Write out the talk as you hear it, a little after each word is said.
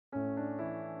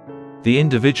The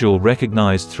individual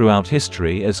recognized throughout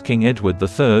history as King Edward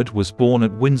III was born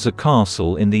at Windsor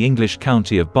Castle in the English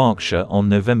county of Berkshire on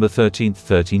November 13,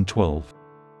 1312.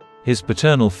 His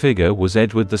paternal figure was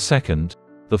Edward II,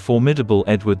 the formidable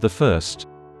Edward I,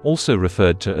 also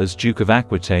referred to as Duke of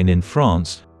Aquitaine in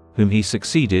France, whom he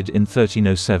succeeded in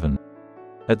 1307.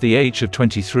 At the age of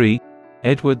 23,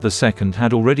 Edward II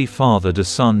had already fathered a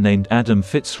son named Adam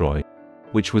Fitzroy,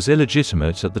 which was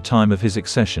illegitimate at the time of his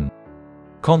accession.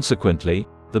 Consequently,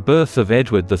 the birth of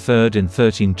Edward III in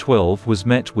 1312 was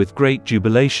met with great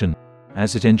jubilation,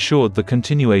 as it ensured the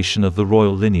continuation of the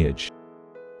royal lineage.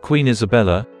 Queen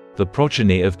Isabella, the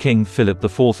progeny of King Philip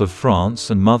IV of France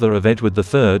and mother of Edward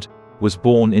III, was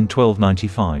born in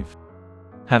 1295.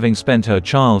 Having spent her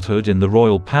childhood in the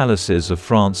royal palaces of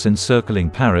France encircling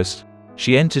Paris,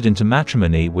 she entered into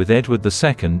matrimony with Edward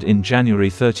II in January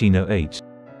 1308.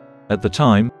 At the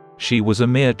time, she was a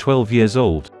mere 12 years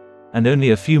old, and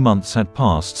only a few months had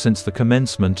passed since the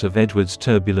commencement of Edward's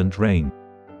turbulent reign.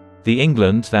 The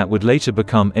England that would later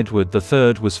become Edward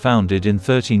III was founded in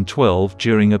 1312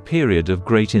 during a period of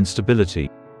great instability.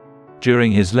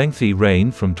 During his lengthy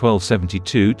reign from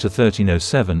 1272 to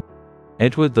 1307,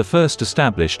 Edward I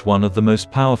established one of the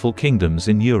most powerful kingdoms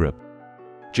in Europe.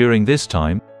 During this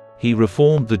time, he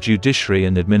reformed the judiciary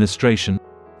and administration,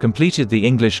 completed the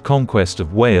English conquest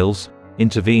of Wales,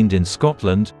 intervened in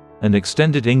Scotland, and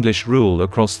extended English rule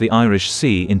across the Irish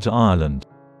Sea into Ireland.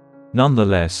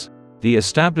 Nonetheless, the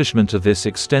establishment of this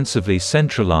extensively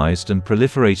centralized and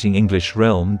proliferating English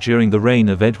realm during the reign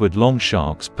of Edward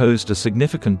Longshanks posed a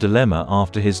significant dilemma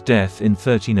after his death in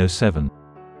 1307.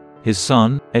 His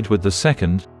son, Edward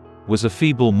II, was a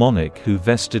feeble monarch who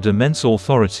vested immense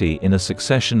authority in a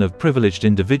succession of privileged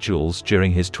individuals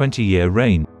during his 20-year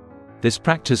reign. This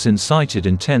practice incited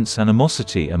intense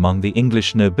animosity among the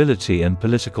English nobility and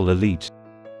political elite.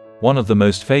 One of the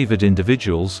most favored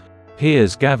individuals,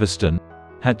 Piers Gaveston,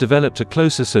 had developed a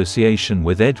close association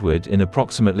with Edward in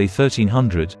approximately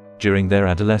 1300, during their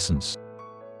adolescence.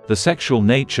 The sexual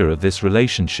nature of this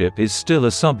relationship is still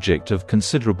a subject of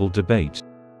considerable debate.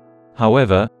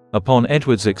 However, upon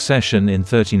Edward's accession in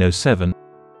 1307,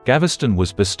 Gaveston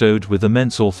was bestowed with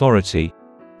immense authority.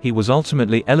 He was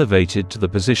ultimately elevated to the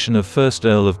position of First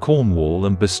Earl of Cornwall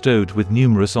and bestowed with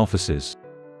numerous offices.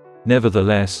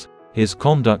 Nevertheless, his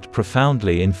conduct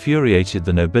profoundly infuriated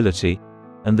the nobility,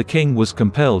 and the king was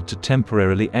compelled to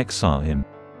temporarily exile him.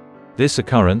 This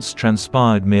occurrence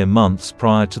transpired mere months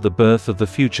prior to the birth of the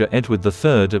future Edward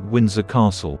III at Windsor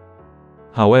Castle.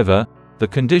 However, the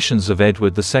conditions of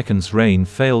Edward II's reign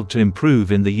failed to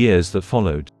improve in the years that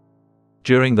followed.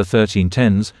 During the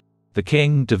 1310s, the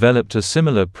king developed a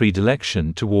similar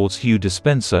predilection towards Hugh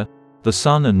Despenser, the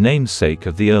son and namesake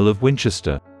of the Earl of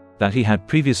Winchester, that he had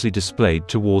previously displayed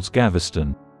towards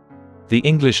Gaveston. The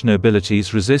English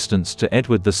nobility's resistance to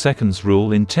Edward II's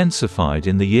rule intensified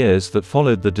in the years that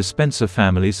followed the Despenser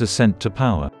family's ascent to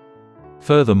power.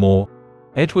 Furthermore,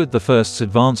 Edward I's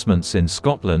advancements in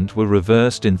Scotland were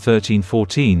reversed in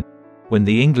 1314, when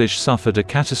the English suffered a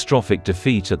catastrophic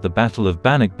defeat at the Battle of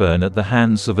Bannockburn at the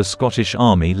hands of a Scottish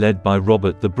army led by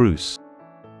Robert the Bruce.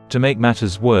 To make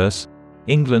matters worse,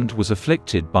 England was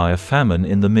afflicted by a famine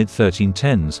in the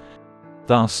mid-1310s.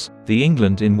 Thus, the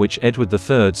England in which Edward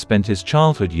III spent his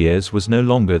childhood years was no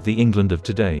longer the England of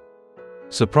today.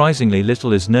 Surprisingly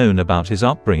little is known about his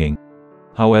upbringing.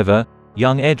 However,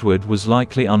 young Edward was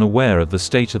likely unaware of the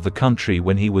state of the country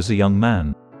when he was a young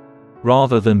man.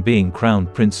 Rather than being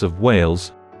crowned Prince of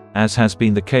Wales, as has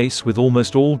been the case with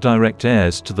almost all direct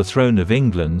heirs to the throne of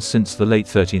England since the late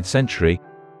 13th century,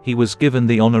 he was given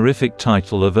the honorific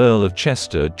title of Earl of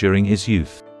Chester during his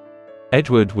youth.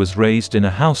 Edward was raised in a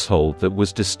household that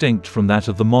was distinct from that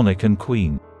of the monarch and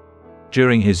queen.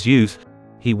 During his youth,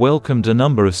 he welcomed a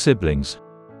number of siblings,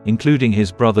 including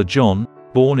his brother John,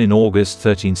 born in August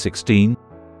 1316,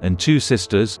 and two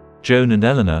sisters, Joan and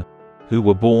Eleanor, who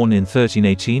were born in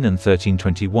 1318 and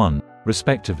 1321,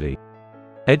 respectively.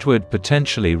 Edward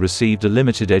potentially received a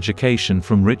limited education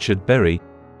from Richard Berry,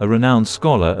 a renowned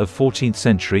scholar of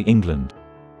 14th-century England.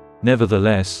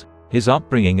 Nevertheless, his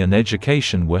upbringing and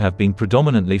education would have been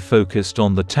predominantly focused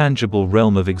on the tangible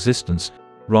realm of existence,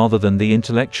 rather than the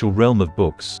intellectual realm of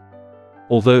books.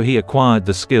 Although he acquired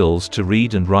the skills to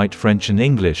read and write French and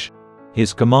English,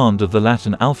 his command of the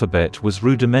Latin alphabet was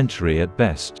rudimentary at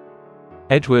best.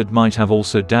 Edward might have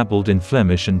also dabbled in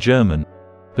Flemish and German,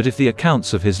 but if the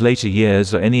accounts of his later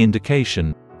years are any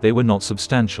indication, they were not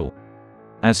substantial.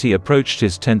 As he approached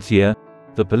his 10th year,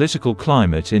 the political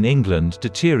climate in England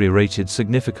deteriorated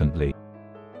significantly.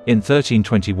 In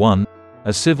 1321,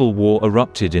 a civil war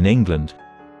erupted in England,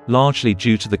 largely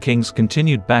due to the king's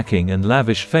continued backing and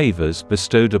lavish favors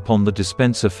bestowed upon the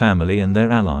Despencer family and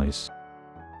their allies.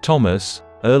 Thomas,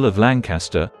 Earl of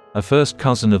Lancaster, a first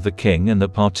cousin of the king and a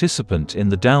participant in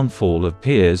the downfall of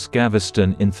Piers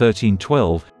Gaveston in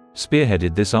 1312,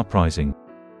 spearheaded this uprising.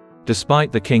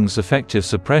 Despite the king's effective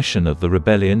suppression of the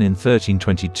rebellion in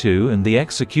 1322 and the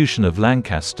execution of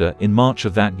Lancaster in March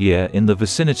of that year in the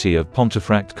vicinity of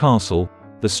Pontefract Castle,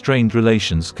 the strained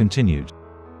relations continued.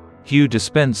 Hugh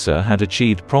Despencer had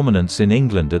achieved prominence in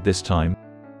England at this time,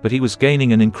 but he was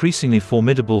gaining an increasingly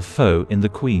formidable foe in the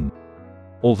Queen.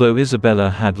 Although Isabella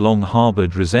had long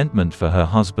harbored resentment for her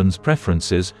husband's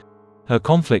preferences, her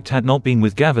conflict had not been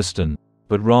with Gaveston,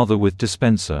 but rather with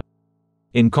Despencer.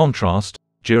 In contrast,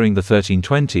 during the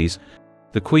 1320s,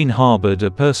 the Queen harbored a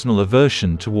personal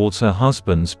aversion towards her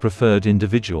husband's preferred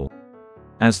individual.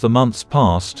 As the months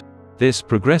passed, this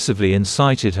progressively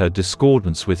incited her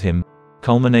discordance with him,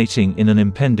 culminating in an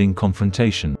impending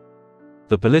confrontation.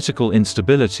 The political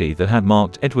instability that had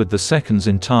marked Edward II's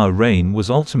entire reign was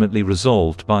ultimately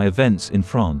resolved by events in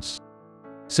France.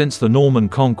 Since the Norman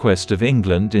conquest of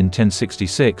England in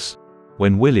 1066,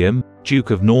 when William, Duke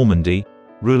of Normandy,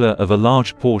 ruler of a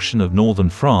large portion of northern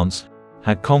France,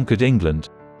 had conquered England,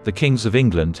 the kings of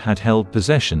England had held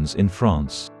possessions in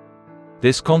France.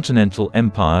 This continental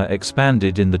empire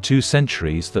expanded in the 2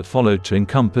 centuries that followed to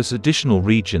encompass additional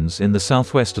regions in the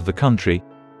southwest of the country,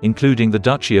 including the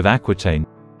Duchy of Aquitaine,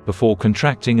 before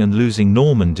contracting and losing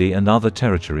Normandy and other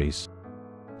territories.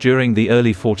 During the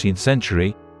early 14th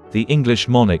century, the English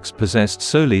monarchs possessed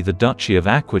solely the Duchy of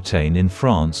Aquitaine in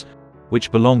France,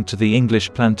 which belonged to the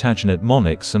English Plantagenet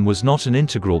monarchs and was not an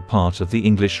integral part of the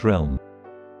English realm.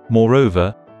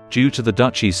 Moreover, due to the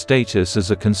duchy's status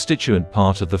as a constituent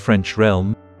part of the French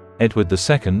realm, Edward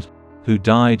II, who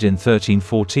died in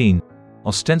 1314,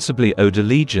 ostensibly owed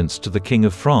allegiance to the King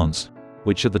of France,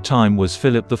 which at the time was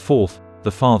Philip IV,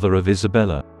 the father of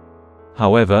Isabella.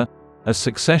 However, a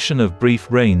succession of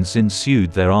brief reigns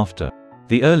ensued thereafter.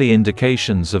 The early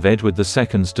indications of Edward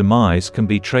II's demise can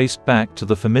be traced back to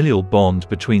the familial bond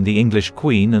between the English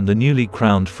Queen and the newly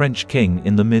crowned French king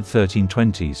in the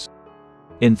mid-1320s.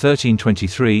 In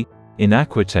 1323, in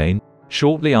Aquitaine,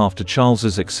 shortly after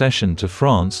Charles's accession to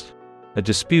France, a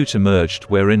dispute emerged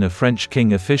wherein a French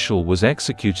king official was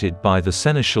executed by the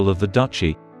seneschal of the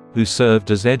duchy, who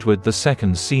served as Edward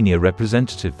II's senior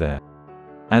representative there.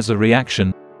 As a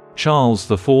reaction, Charles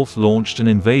IV launched an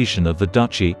invasion of the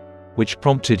duchy, which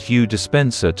prompted Hugh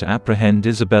Despencer to apprehend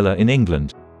Isabella in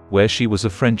England, where she was a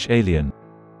French alien.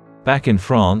 Back in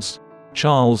France,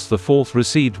 Charles IV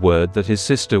received word that his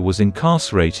sister was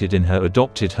incarcerated in her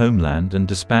adopted homeland and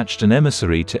dispatched an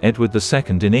emissary to Edward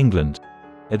II in England,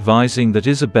 advising that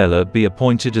Isabella be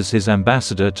appointed as his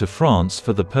ambassador to France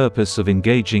for the purpose of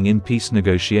engaging in peace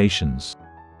negotiations.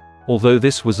 Although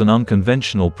this was an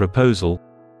unconventional proposal,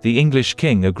 the English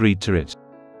king agreed to it.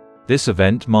 This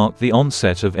event marked the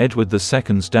onset of Edward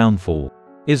II's downfall.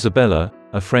 Isabella,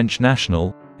 a French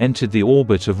national, entered the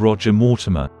orbit of Roger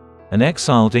Mortimer, an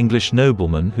exiled English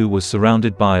nobleman who was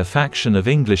surrounded by a faction of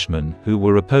Englishmen who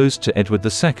were opposed to Edward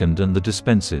II and the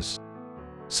Despencers.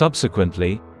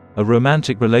 Subsequently, a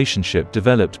romantic relationship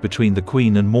developed between the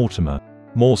Queen and Mortimer.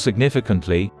 More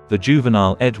significantly, the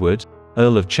juvenile Edward,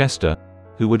 Earl of Chester,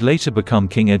 who would later become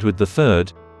King Edward III,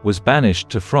 was banished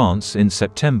to France in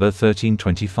September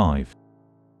 1325.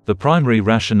 The primary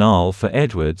rationale for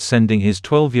Edward sending his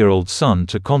 12-year-old son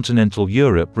to continental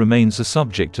Europe remains a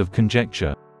subject of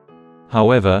conjecture.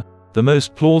 However, the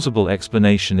most plausible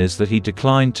explanation is that he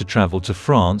declined to travel to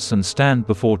France and stand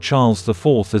before Charles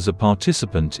IV as a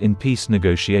participant in peace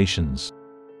negotiations.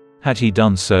 Had he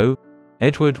done so,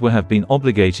 Edward would have been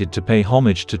obligated to pay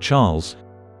homage to Charles,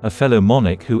 a fellow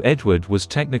monarch who Edward was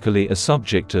technically a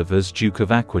subject of as Duke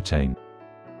of Aquitaine.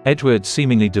 Edward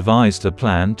seemingly devised a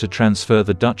plan to transfer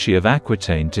the Duchy of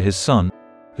Aquitaine to his son,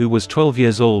 who was 12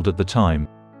 years old at the time,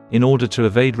 in order to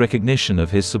evade recognition of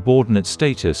his subordinate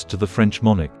status to the French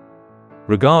monarch.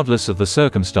 Regardless of the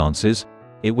circumstances,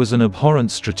 it was an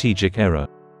abhorrent strategic error.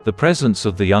 The presence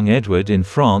of the young Edward in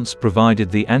France provided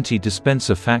the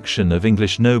anti-Despencer faction of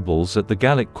English nobles at the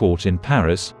Gallic court in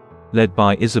Paris, led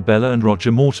by Isabella and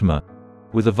Roger Mortimer,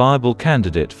 with a viable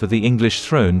candidate for the English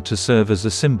throne to serve as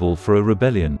a symbol for a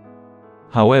rebellion.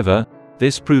 However,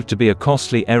 this proved to be a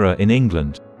costly error in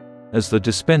England, as the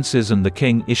Despensers and the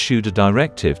king issued a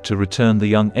directive to return the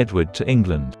young Edward to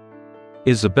England.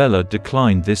 Isabella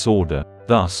declined this order.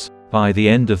 Thus, by the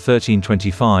end of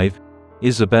 1325,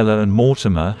 Isabella and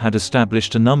Mortimer had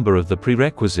established a number of the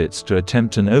prerequisites to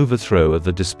attempt an overthrow of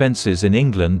the Despensers in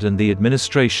England and the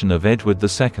administration of Edward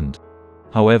II.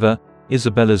 However,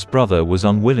 Isabella's brother was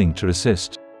unwilling to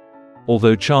assist.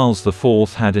 Although Charles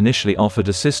IV had initially offered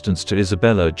assistance to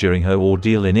Isabella during her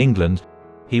ordeal in England,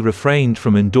 he refrained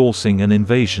from endorsing an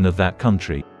invasion of that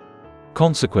country.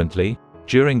 Consequently,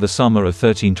 during the summer of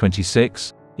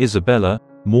 1326, Isabella,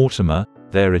 Mortimer,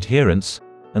 their adherents,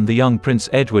 and the young Prince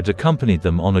Edward accompanied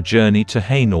them on a journey to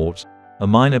Hainault, a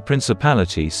minor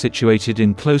principality situated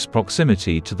in close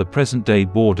proximity to the present-day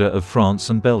border of France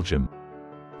and Belgium.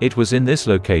 It was in this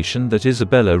location that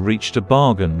Isabella reached a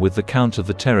bargain with the Count of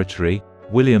the territory,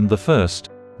 William I,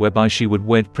 whereby she would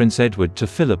wed Prince Edward to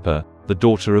Philippa, the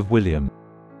daughter of William.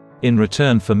 In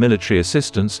return for military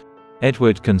assistance,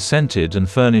 Edward consented and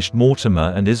furnished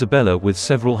Mortimer and Isabella with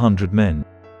several hundred men.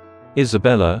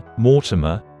 Isabella,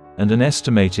 Mortimer, and an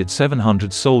estimated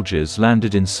 700 soldiers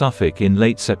landed in Suffolk in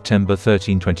late September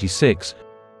 1326,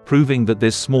 proving that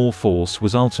this small force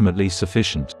was ultimately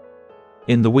sufficient.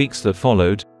 In the weeks that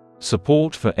followed,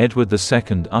 support for Edward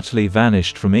II utterly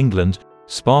vanished from England,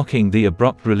 sparking the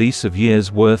abrupt release of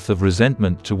years' worth of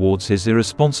resentment towards his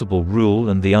irresponsible rule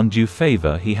and the undue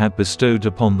favour he had bestowed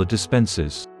upon the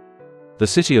Despensers. The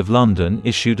City of London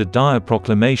issued a dire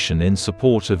proclamation in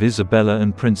support of Isabella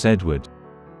and Prince Edward.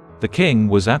 The king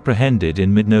was apprehended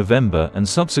in mid-November and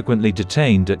subsequently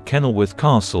detained at Kenilworth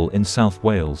Castle in South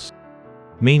Wales.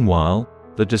 Meanwhile,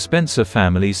 the Despenser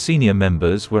family's senior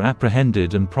members were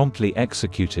apprehended and promptly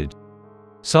executed.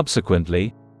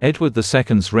 Subsequently, Edward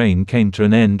II's reign came to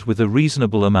an end with a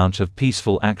reasonable amount of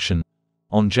peaceful action.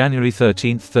 On January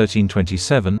 13,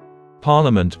 1327,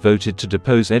 Parliament voted to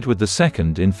depose Edward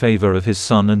II in favour of his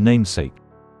son and namesake.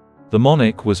 The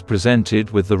monarch was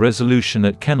presented with the resolution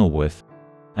at Kenilworth,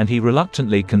 and he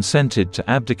reluctantly consented to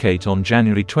abdicate on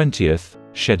January 20,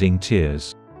 shedding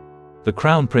tears. The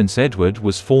Crown Prince Edward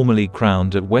was formally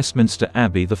crowned at Westminster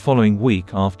Abbey the following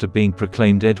week after being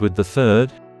proclaimed Edward III,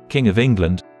 King of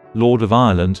England, Lord of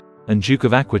Ireland, and Duke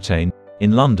of Aquitaine,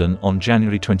 in London on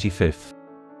January 25.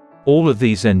 All of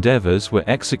these endeavours were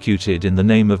executed in the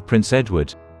name of Prince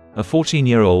Edward, a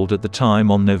 14-year-old at the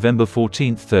time, on November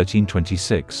 14,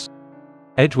 1326.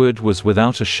 Edward was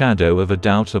without a shadow of a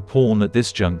doubt a pawn at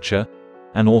this juncture,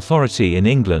 and authority in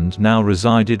England now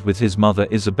resided with his mother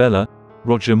Isabella,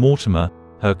 Roger Mortimer,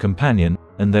 her companion,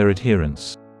 and their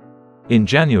adherents. In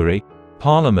January,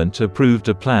 Parliament approved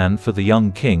a plan for the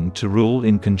young king to rule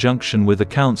in conjunction with a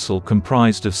council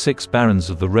comprised of 6 barons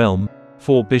of the realm,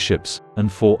 4 bishops,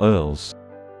 and 4 earls.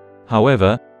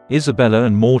 However, Isabella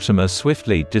and Mortimer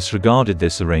swiftly disregarded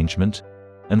this arrangement,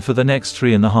 and for the next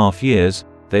 3.5 years,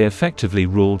 they effectively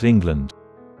ruled England.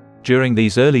 During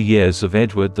these early years of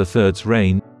Edward III's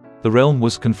reign, the realm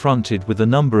was confronted with a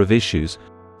number of issues,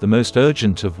 the most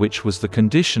urgent of which was the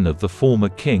condition of the former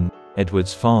king,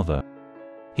 Edward's father.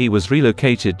 He was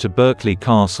relocated to Berkeley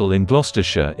Castle in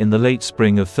Gloucestershire in the late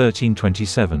spring of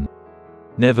 1327.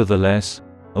 Nevertheless,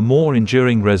 a more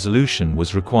enduring resolution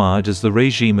was required as the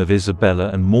regime of Isabella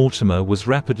and Mortimer was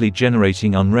rapidly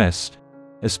generating unrest,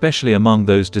 especially among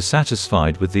those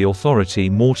dissatisfied with the authority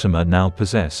Mortimer now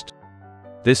possessed.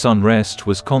 This unrest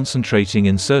was concentrating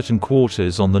in certain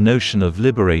quarters on the notion of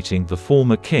liberating the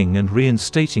former king and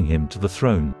reinstating him to the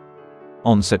throne.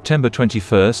 On September 21,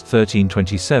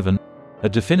 1327, a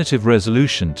definitive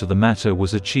resolution to the matter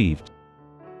was achieved.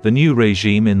 The new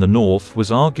regime in the north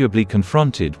was arguably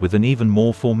confronted with an even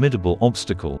more formidable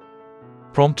obstacle.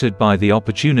 Prompted by the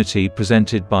opportunity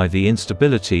presented by the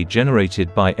instability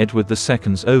generated by Edward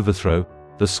II's overthrow,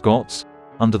 the Scots,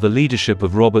 under the leadership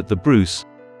of Robert the Bruce,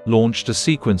 launched a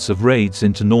sequence of raids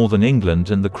into northern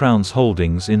England and the Crown's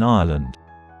holdings in Ireland.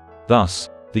 Thus,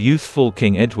 the youthful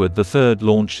King Edward III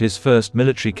launched his first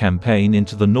military campaign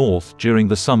into the north during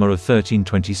the summer of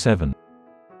 1327.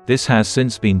 This has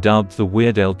since been dubbed the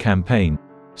Weardale Campaign,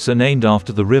 surnamed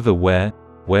after the river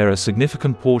where a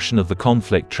significant portion of the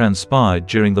conflict transpired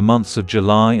during the months of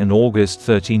July and August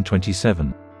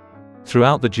 1327.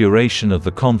 Throughout the duration of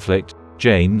the conflict,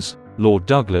 James, Lord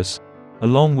Douglas,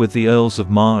 along with the Earls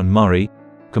of Mar and Murray,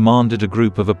 commanded a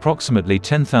group of approximately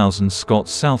 10,000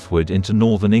 Scots southward into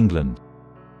northern England.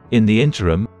 In the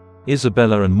interim,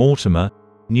 Isabella and Mortimer,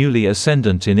 newly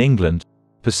ascendant in England,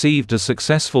 perceived a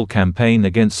successful campaign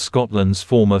against Scotland's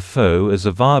former foe as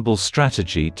a viable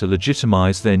strategy to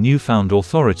legitimize their newfound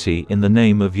authority in the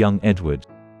name of young Edward.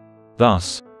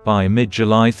 Thus, by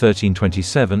mid-July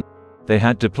 1327, they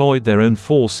had deployed their own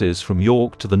forces from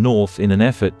York to the north in an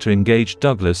effort to engage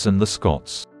Douglas and the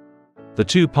Scots. The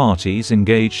two parties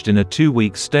engaged in a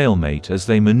 2-week stalemate as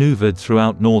they maneuvered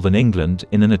throughout northern England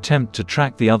in an attempt to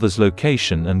track the other's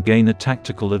location and gain a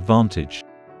tactical advantage.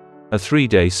 A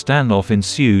 3-day standoff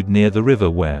ensued near the river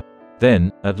where,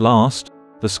 then, at last,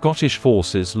 the Scottish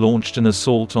forces launched an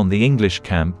assault on the English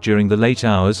camp during the late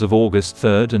hours of August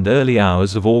 3 and early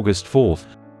hours of August 4,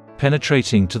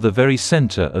 penetrating to the very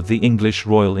centre of the English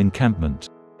royal encampment.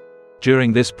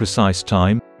 During this precise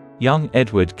time, young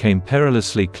Edward came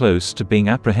perilously close to being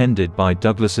apprehended by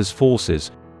Douglas's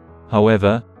forces.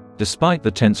 However, despite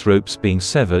the tense ropes being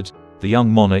severed, the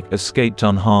young monarch escaped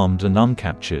unharmed and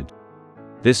uncaptured.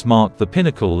 This marked the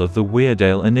pinnacle of the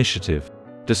Weardale initiative.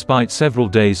 Despite several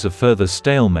days of further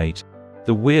stalemate,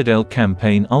 the Weardale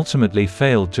campaign ultimately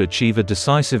failed to achieve a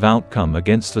decisive outcome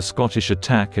against the Scottish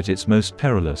attack at its most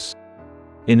perilous.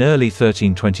 In early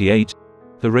 1328,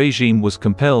 the regime was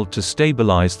compelled to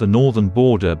stabilize the northern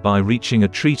border by reaching a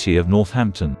Treaty of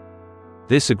Northampton.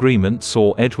 This agreement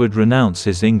saw Edward renounce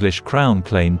his English crown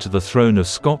claim to the throne of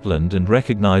Scotland and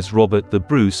recognize Robert the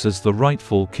Bruce as the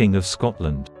rightful King of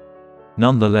Scotland.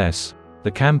 Nonetheless,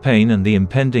 the campaign and the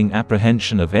impending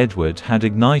apprehension of Edward had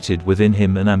ignited within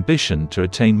him an ambition to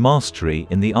attain mastery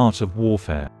in the art of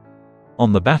warfare.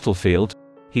 On the battlefield,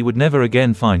 he would never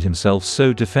again find himself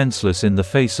so defenseless in the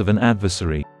face of an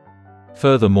adversary.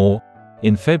 Furthermore,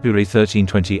 in February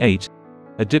 1328,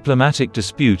 a diplomatic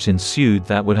dispute ensued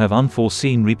that would have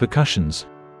unforeseen repercussions,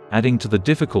 adding to the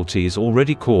difficulties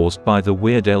already caused by the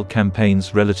Weardale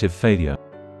campaign's relative failure.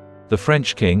 The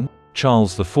French king,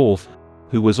 Charles IV,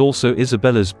 who was also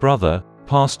Isabella's brother,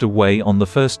 passed away on the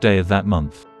first day of that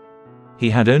month. He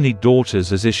had only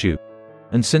daughters as issue,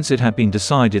 and since it had been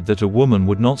decided that a woman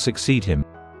would not succeed him,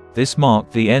 this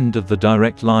marked the end of the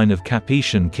direct line of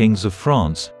Capetian kings of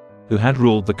France, who had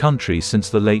ruled the country since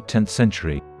the late 10th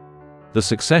century. The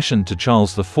succession to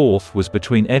Charles IV was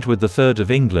between Edward III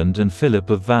of England and Philip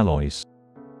of Valois.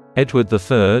 Edward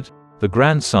III, the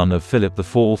grandson of Philip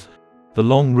IV, the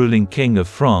long-ruling king of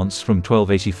France from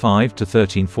 1285 to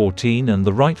 1314 and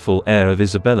the rightful heir of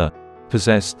Isabella,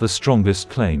 possessed the strongest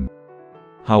claim.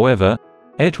 However,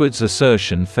 Edward's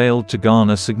assertion failed to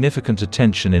garner significant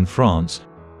attention in France,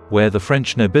 where the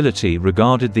French nobility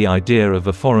regarded the idea of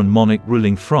a foreign monarch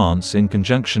ruling France in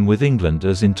conjunction with England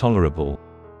as intolerable.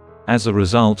 As a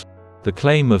result, the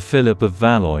claim of Philip of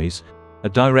Valois, a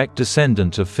direct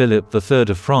descendant of Philip III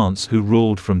of France who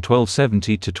ruled from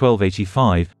 1270 to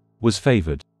 1285, was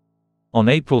favoured. On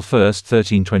April 1,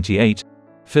 1328,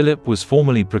 Philip was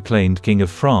formally proclaimed King of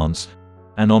France,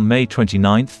 and on May 29,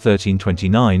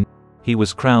 1329, he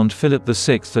was crowned Philip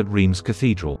VI at Reims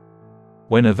Cathedral.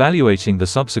 When evaluating the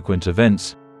subsequent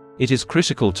events, it is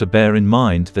critical to bear in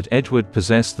mind that Edward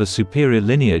possessed the superior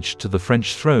lineage to the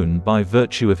French throne by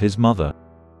virtue of his mother.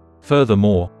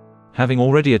 Furthermore, having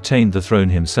already attained the throne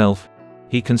himself,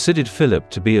 he considered Philip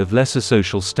to be of lesser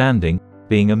social standing,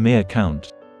 being a mere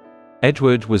count.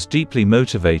 Edward was deeply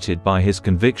motivated by his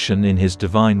conviction in his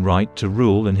divine right to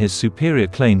rule and his superior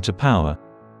claim to power,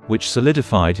 which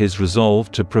solidified his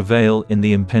resolve to prevail in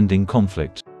the impending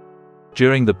conflict.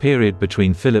 During the period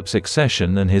between Philip's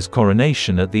accession and his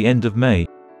coronation at the end of May,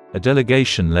 a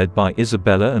delegation led by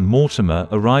Isabella and Mortimer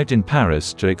arrived in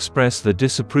Paris to express their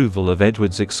disapproval of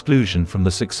Edward's exclusion from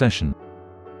the succession.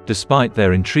 Despite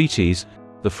their entreaties,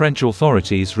 the French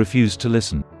authorities refused to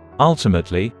listen.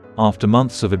 Ultimately, after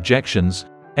months of objections,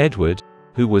 Edward,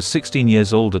 who was 16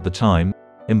 years old at the time,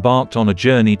 embarked on a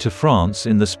journey to France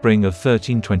in the spring of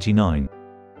 1329.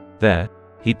 There,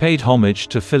 he paid homage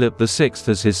to Philip VI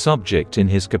as his subject in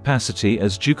his capacity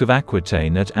as Duke of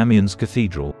Aquitaine at Amiens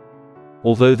Cathedral.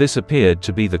 Although this appeared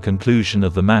to be the conclusion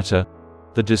of the matter,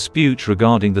 the dispute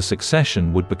regarding the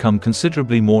succession would become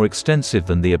considerably more extensive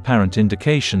than the apparent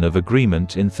indication of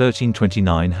agreement in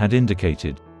 1329 had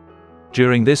indicated.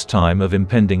 During this time of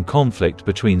impending conflict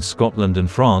between Scotland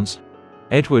and France,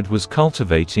 Edward was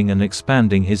cultivating and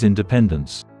expanding his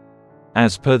independence.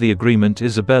 As per the agreement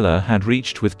Isabella had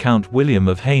reached with Count William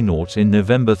of Hainault in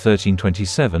November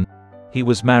 1327, he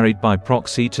was married by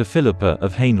proxy to Philippa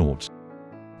of Hainault.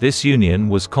 This union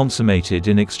was consummated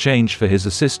in exchange for his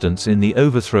assistance in the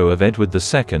overthrow of Edward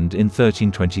II in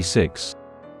 1326.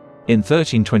 In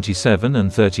 1327 and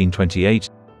 1328,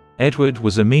 Edward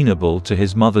was amenable to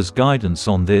his mother's guidance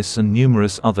on this and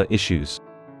numerous other issues.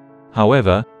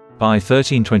 However, by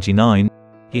 1329,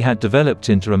 he had developed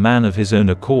into a man of his own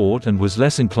accord and was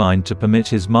less inclined to permit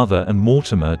his mother and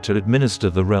Mortimer to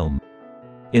administer the realm.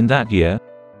 In that year,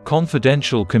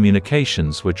 confidential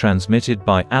communications were transmitted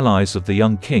by allies of the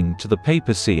young king to the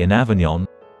papacy in Avignon,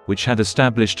 which had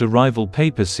established a rival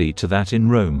papacy to that in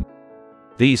Rome.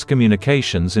 These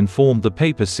communications informed the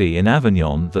papacy in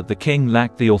Avignon that the king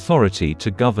lacked the authority to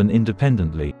govern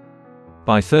independently.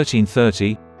 By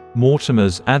 1330,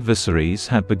 Mortimer's adversaries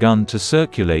had begun to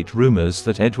circulate rumors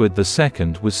that Edward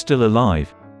II was still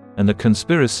alive, and a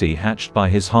conspiracy hatched by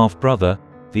his half-brother,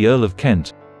 the Earl of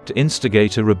Kent, to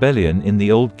instigate a rebellion in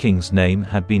the old king's name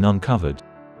had been uncovered.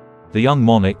 The young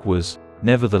monarch was,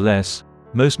 nevertheless,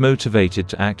 most motivated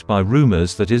to act by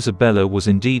rumors that Isabella was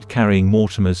indeed carrying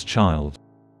Mortimer's child.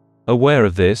 Aware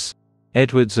of this,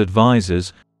 Edward's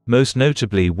advisors, most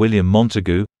notably William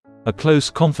Montagu, a close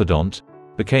confidant,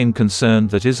 became concerned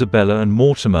that Isabella and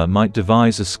Mortimer might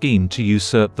devise a scheme to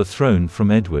usurp the throne from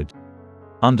Edward.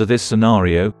 Under this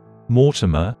scenario,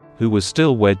 Mortimer, who was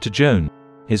still wed to Joan,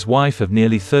 his wife of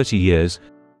nearly 30 years,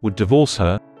 would divorce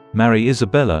her, marry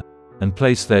Isabella, and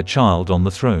place their child on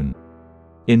the throne.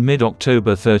 In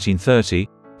mid-October 1330,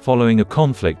 following a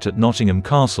conflict at Nottingham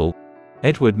Castle,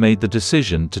 Edward made the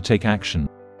decision to take action.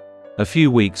 A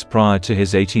few weeks prior to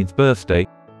his 18th birthday,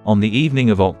 on the evening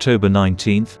of October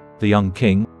 19, the young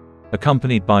king,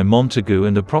 accompanied by Montagu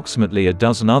and approximately a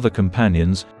dozen other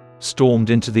companions,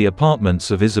 stormed into the apartments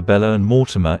of Isabella and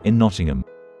Mortimer in Nottingham.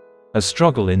 A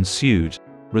struggle ensued,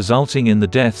 resulting in the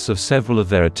deaths of several of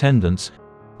their attendants,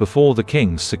 before the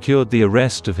king secured the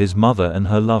arrest of his mother and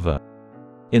her lover.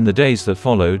 In the days that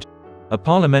followed, a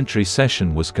parliamentary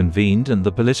session was convened and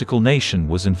the political nation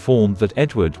was informed that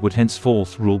Edward would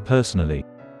henceforth rule personally.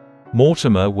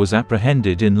 Mortimer was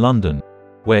apprehended in London,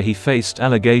 where he faced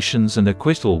allegations and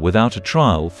acquittal without a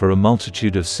trial for a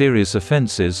multitude of serious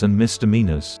offences and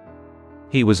misdemeanours.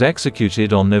 He was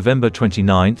executed on November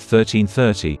 29,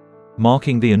 1330,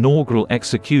 marking the inaugural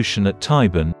execution at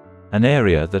Tyburn, an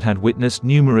area that had witnessed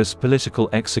numerous political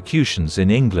executions in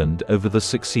England over the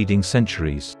succeeding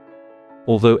centuries.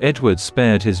 Although Edward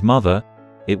spared his mother,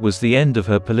 it was the end of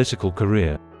her political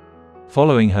career.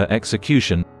 Following her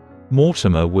execution,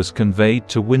 Mortimer was conveyed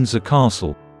to Windsor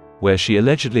Castle, where she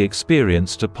allegedly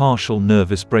experienced a partial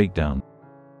nervous breakdown.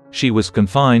 She was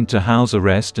confined to house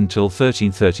arrest until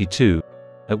 1332,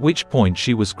 at which point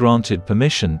she was granted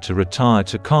permission to retire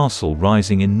to Castle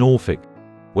Rising in Norfolk,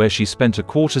 where she spent a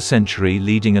quarter-century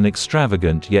leading an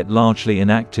extravagant yet largely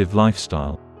inactive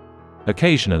lifestyle.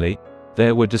 Occasionally,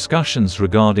 there were discussions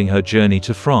regarding her journey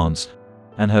to France,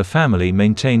 and her family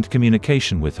maintained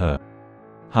communication with her.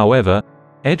 However,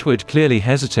 Edward clearly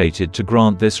hesitated to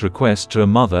grant this request to a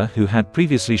mother who had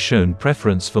previously shown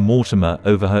preference for Mortimer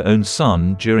over her own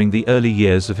son during the early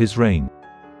years of his reign.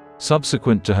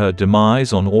 Subsequent to her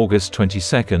demise on August 22,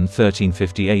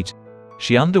 1358,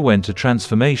 she underwent a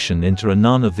transformation into a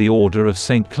nun of the Order of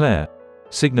St. Clare,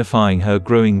 signifying her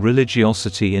growing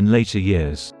religiosity in later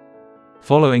years.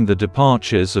 Following the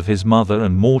departures of his mother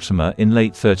and Mortimer in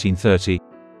late 1330,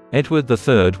 Edward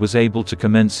III was able to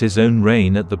commence his own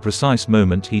reign at the precise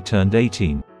moment he turned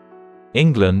 18.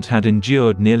 England had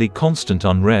endured nearly constant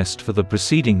unrest for the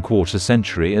preceding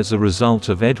quarter-century as a result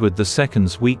of Edward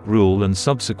II's weak rule and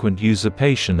subsequent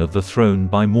usurpation of the throne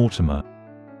by Mortimer.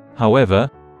 However,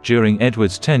 during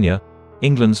Edward's tenure,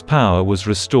 England's power was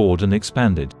restored and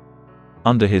expanded.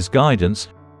 Under his guidance,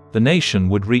 the nation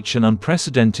would reach an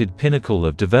unprecedented pinnacle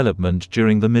of development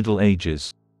during the Middle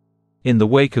Ages. In the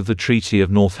wake of the Treaty of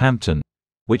Northampton,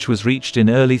 which was reached in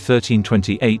early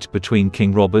 1328 between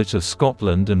King Robert of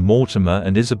Scotland and Mortimer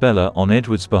and Isabella on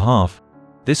Edward's behalf,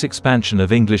 this expansion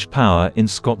of English power in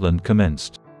Scotland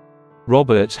commenced.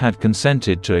 Robert had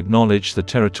consented to acknowledge the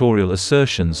territorial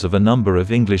assertions of a number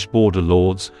of English border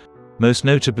lords, most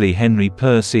notably Henry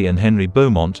Percy and Henry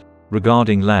Beaumont,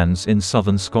 regarding lands in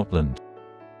southern Scotland.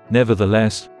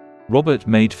 Nevertheless, Robert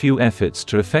made few efforts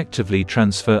to effectively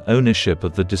transfer ownership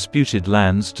of the disputed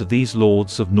lands to these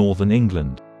lords of northern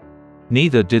England.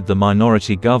 Neither did the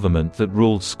minority government that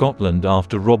ruled Scotland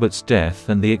after Robert's death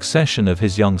and the accession of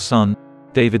his young son,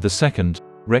 David II,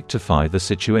 rectify the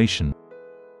situation.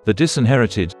 The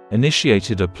disinherited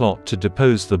initiated a plot to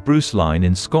depose the Bruce line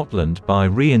in Scotland by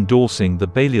re-endorsing the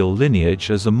Balliol lineage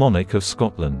as a monarch of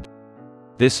Scotland.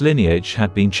 This lineage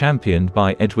had been championed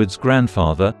by Edward's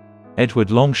grandfather,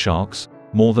 Edward Longshanks,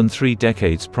 more than 3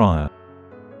 decades prior.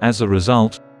 As a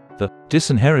result, the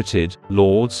disinherited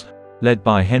lords, led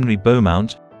by Henry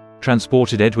Beaumont,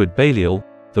 transported Edward Balliol,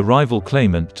 the rival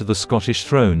claimant to the Scottish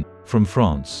throne, from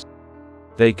France.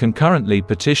 They concurrently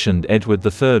petitioned Edward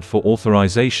III for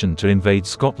authorization to invade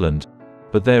Scotland,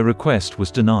 but their request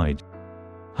was denied.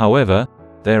 However,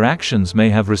 their actions may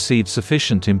have received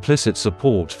sufficient implicit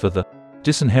support for the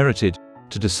disinherited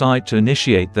to decide to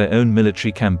initiate their own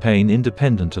military campaign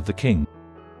independent of the king.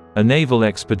 A naval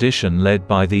expedition led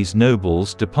by these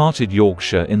nobles departed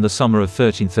Yorkshire in the summer of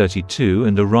 1332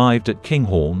 and arrived at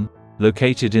Kinghorn,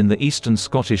 located in the eastern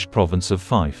Scottish province of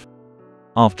Fife.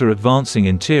 After advancing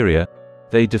interior,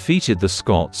 they defeated the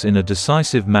Scots in a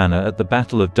decisive manner at the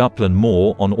Battle of Duplin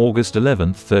Moor on August 11,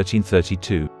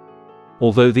 1332.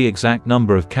 Although the exact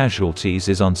number of casualties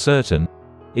is uncertain,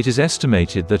 It is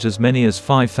estimated that as many as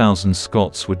 5,000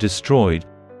 Scots were destroyed,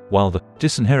 while the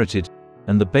disinherited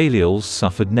and the Balliols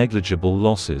suffered negligible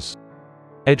losses.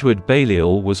 Edward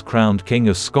Balliol was crowned King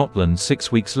of Scotland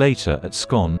 6 weeks later at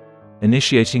Scone,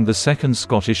 initiating the Second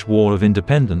Scottish War of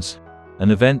Independence,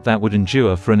 an event that would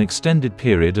endure for an extended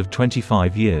period of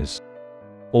 25 years.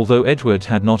 Although Edward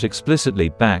had not explicitly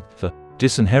backed the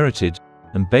disinherited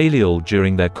and Balliol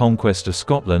during their conquest of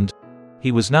Scotland,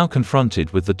 he was now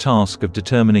confronted with the task of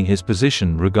determining his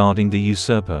position regarding the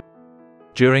usurper.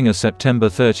 During a September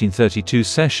 1332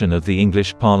 session of the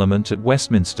English Parliament at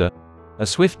Westminster, a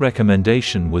swift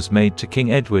recommendation was made to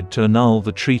King Edward to annul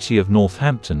the Treaty of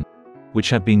Northampton,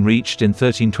 which had been reached in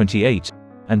 1328,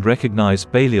 and recognise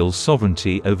Balliol's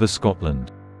sovereignty over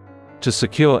Scotland. To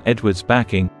secure Edward's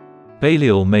backing,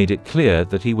 Balliol made it clear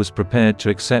that he was prepared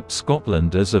to accept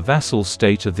Scotland as a vassal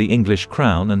state of the English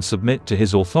crown and submit to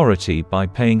his authority by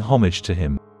paying homage to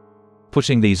him.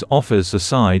 Putting these offers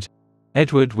aside,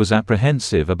 Edward was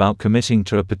apprehensive about committing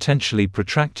to a potentially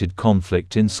protracted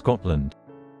conflict in Scotland.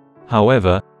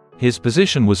 However, his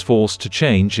position was forced to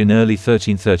change in early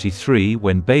 1333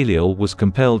 when Balliol was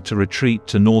compelled to retreat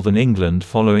to northern England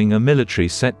following a military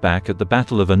setback at the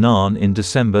Battle of Annan in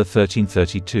December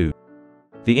 1332.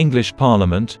 The English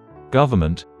Parliament,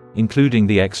 government, including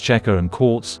the Exchequer and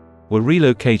courts, were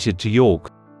relocated to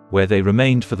York, where they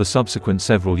remained for the subsequent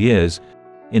several years,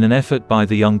 in an effort by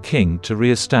the young king to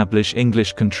re-establish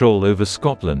English control over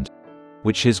Scotland,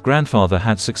 which his grandfather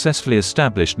had successfully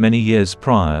established many years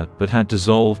prior but had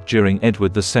dissolved during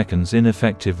Edward II's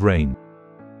ineffective reign.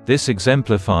 This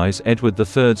exemplifies Edward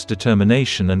III's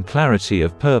determination and clarity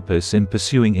of purpose in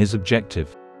pursuing his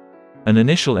objective. An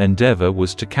initial endeavour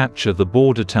was to capture the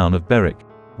border town of Berwick,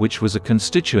 which was a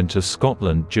constituent of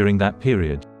Scotland during that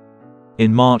period.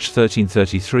 In March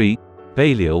 1333,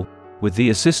 Balliol, with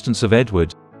the assistance of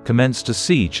Edward, commenced a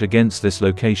siege against this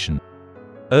location.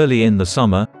 Early in the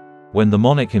summer, when the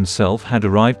monarch himself had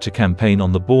arrived to campaign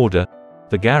on the border,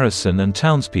 the garrison and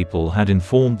townspeople had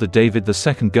informed the David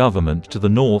II government to the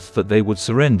north that they would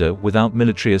surrender without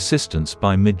military assistance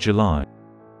by mid-July.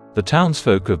 The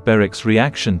townsfolk of Berwick's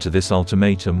reaction to this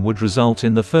ultimatum would result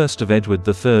in the first of Edward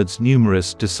III's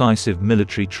numerous decisive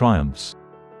military triumphs.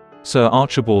 Sir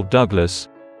Archibald Douglas,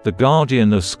 the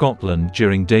guardian of Scotland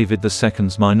during David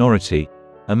II's minority,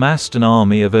 amassed an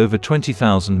army of over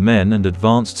 20,000 men and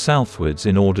advanced southwards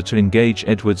in order to engage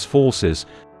Edward's forces.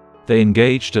 They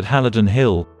engaged at Halidon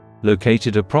Hill,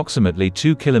 located approximately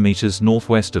 2 kilometers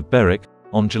northwest of Berwick,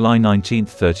 on July 19,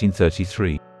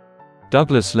 1333.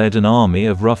 Douglas led an army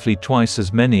of roughly twice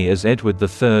as many as Edward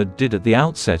III did at the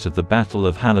outset of the Battle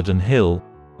of Halidon Hill,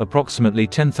 approximately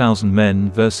 10,000 men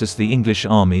versus the English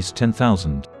army's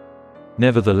 10,000.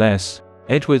 Nevertheless,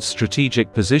 Edward's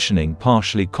strategic positioning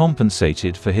partially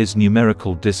compensated for his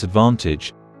numerical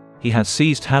disadvantage. He had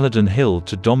seized Halidon Hill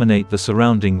to dominate the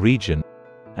surrounding region,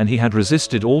 and he had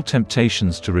resisted all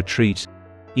temptations to retreat,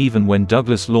 even when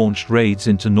Douglas launched raids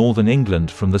into northern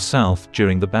England from the south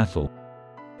during the battle.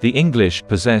 The English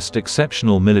possessed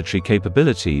exceptional military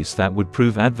capabilities that would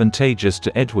prove advantageous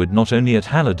to Edward not only at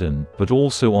Halidon but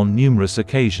also on numerous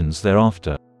occasions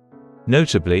thereafter.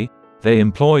 Notably, they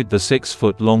employed the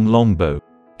 6-foot-long longbow,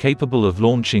 capable of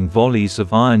launching volleys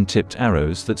of iron-tipped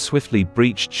arrows that swiftly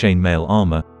breached chainmail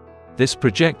armor. This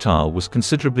projectile was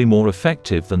considerably more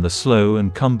effective than the slow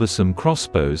and cumbersome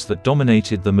crossbows that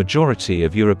dominated the majority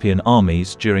of European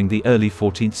armies during the early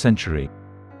 14th century.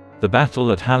 The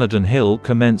battle at Halidon Hill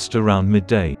commenced around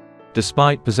midday.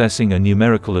 Despite possessing a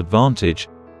numerical advantage,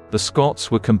 the Scots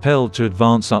were compelled to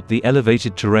advance up the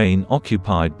elevated terrain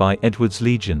occupied by Edward's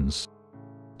legions.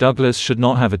 Douglas should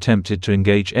not have attempted to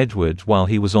engage Edward while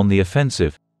he was on the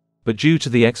offensive, but due to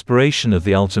the expiration of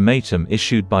the ultimatum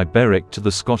issued by Berwick to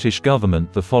the Scottish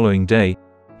government the following day,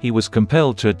 he was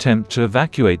compelled to attempt to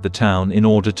evacuate the town in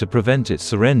order to prevent its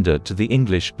surrender to the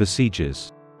English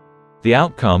besiegers. The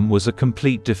outcome was a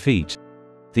complete defeat.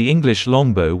 The English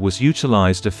longbow was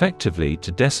utilized effectively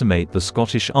to decimate the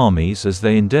Scottish armies as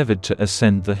they endeavored to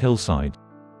ascend the hillside.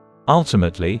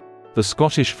 Ultimately, the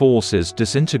Scottish forces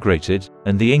disintegrated,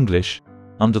 and the English,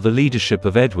 under the leadership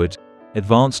of Edward,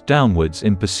 advanced downwards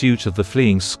in pursuit of the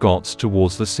fleeing Scots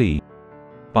towards the sea.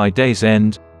 By day's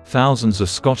end, thousands of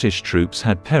Scottish troops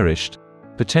had perished,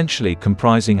 potentially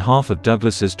comprising half of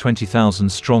Douglas's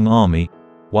 20,000-strong army,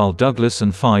 while Douglas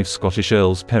and 5 Scottish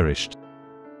earls perished.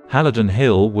 Halidon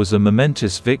Hill was a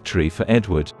momentous victory for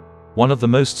Edward, one of the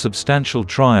most substantial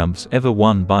triumphs ever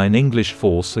won by an English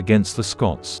force against the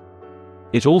Scots.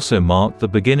 It also marked the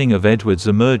beginning of Edward's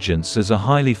emergence as a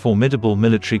highly formidable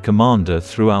military commander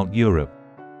throughout Europe.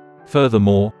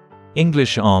 Furthermore,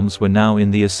 English arms were now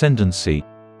in the ascendancy,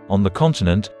 On the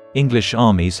continent, English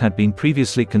armies had been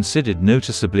previously considered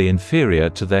noticeably inferior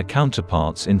to their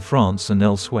counterparts in France and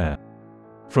elsewhere.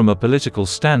 From a political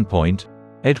standpoint,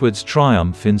 Edward's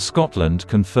triumph in Scotland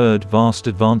conferred vast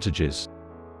advantages.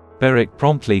 Berwick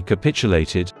promptly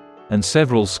capitulated, and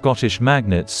several Scottish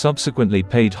magnates subsequently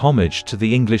paid homage to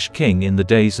the English king in the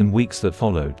days and weeks that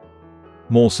followed.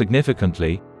 More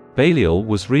significantly, Balliol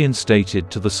was reinstated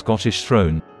to the Scottish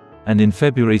throne, and in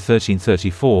February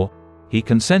 1334, he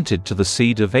consented to the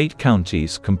cede of 8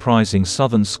 counties comprising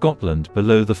southern Scotland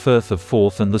below the Firth of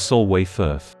Forth and the Solway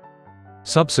Firth.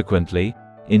 Subsequently,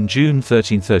 in June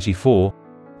 1334,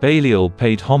 Balliol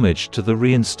paid homage to the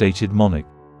reinstated monarch.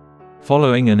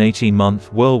 Following an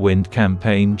 18-month whirlwind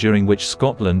campaign during which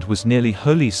Scotland was nearly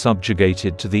wholly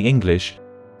subjugated to the English,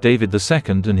 David II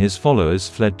and his followers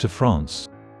fled to France.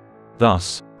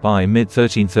 Thus, by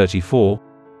mid-1334,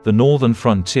 the northern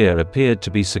frontier appeared to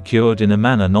be secured in a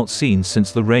manner not seen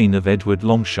since the reign of Edward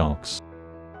Longshanks.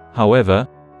 However,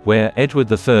 where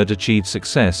Edward III achieved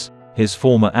success, his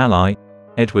former ally,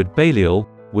 Edward Balliol,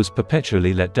 was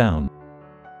perpetually let down.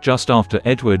 Just after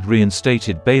Edward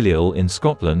reinstated Balliol in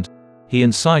Scotland, he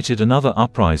incited another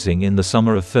uprising in the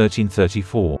summer of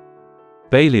 1334.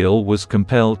 Balliol was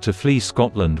compelled to flee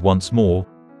Scotland once more,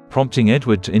 prompting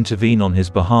Edward to intervene on his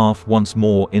behalf once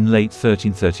more in late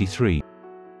 1333.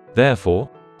 Therefore,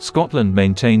 Scotland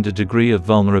maintained a degree of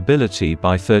vulnerability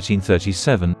by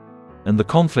 1337, and the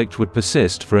conflict would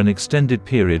persist for an extended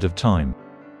period of time.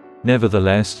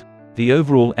 Nevertheless, the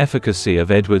overall efficacy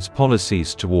of Edward's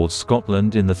policies towards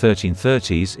Scotland in the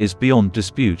 1330s is beyond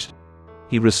dispute.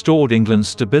 He restored England's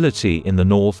stability in the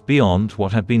north beyond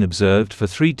what had been observed for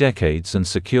 3 decades and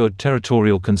secured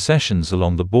territorial concessions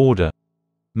along the border.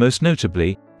 Most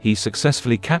notably, he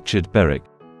successfully captured Berwick,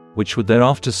 which would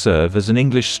thereafter serve as an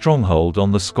English stronghold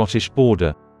on the Scottish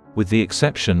border, with the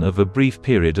exception of a brief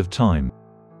period of time.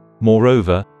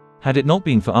 Moreover, had it not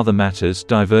been for other matters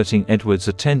diverting Edward's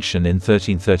attention in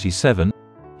 1337,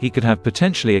 he could have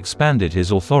potentially expanded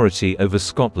his authority over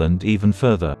Scotland even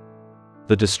further.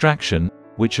 The distraction,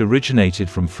 which originated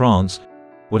from France,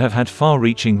 would have had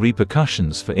far-reaching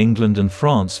repercussions for England and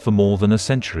France for more than a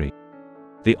century.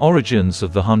 The origins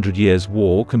of the 100 Years'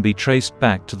 War can be traced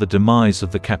back to the demise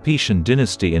of the Capetian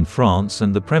dynasty in France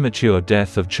and the premature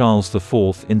death of Charles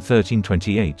IV in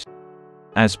 1328.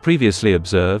 As previously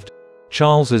observed,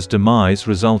 Charles's demise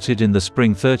resulted in the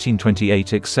spring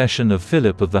 1328 accession of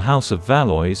Philip of the House of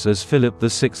Valois as Philip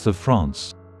VI of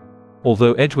France.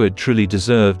 Although Edward truly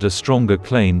deserved a stronger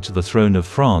claim to the throne of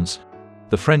France,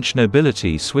 the French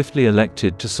nobility swiftly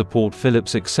elected to support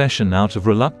Philip's accession out of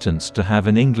reluctance to have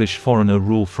an English foreigner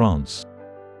rule France.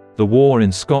 The war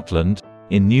in Scotland,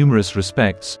 in numerous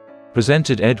respects,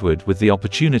 presented Edward with the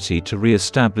opportunity to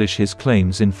re-establish his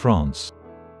claims in France.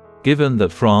 Given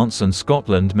that France and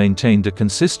Scotland maintained a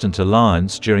consistent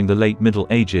alliance during the late Middle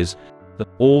Ages, the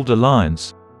Auld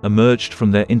Alliance emerged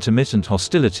from their intermittent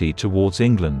hostility towards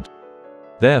England.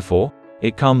 Therefore,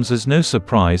 it comes as no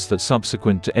surprise that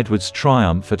subsequent to Edward's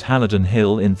triumph at Halidon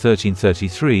Hill in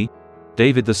 1333,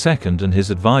 David II and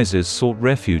his advisors sought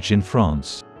refuge in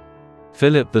France.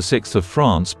 Philip VI of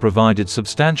France provided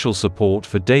substantial support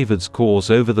for David's cause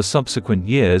over the subsequent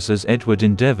years as Edward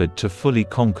endeavoured to fully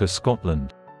conquer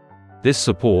Scotland. This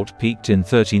support peaked in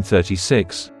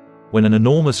 1336, when an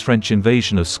enormous French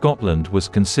invasion of Scotland was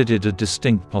considered a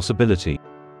distinct possibility.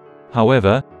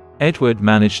 However, Edward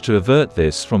managed to avert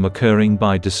this from occurring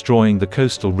by destroying the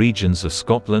coastal regions of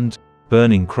Scotland,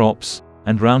 burning crops,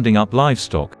 and rounding up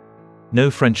livestock. No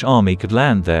French army could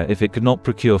land there if it could not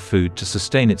procure food to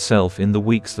sustain itself in the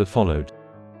weeks that followed.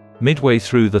 Midway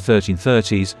through the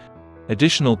 1330s,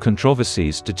 additional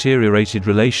controversies deteriorated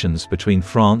relations between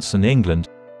France and England,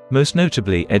 most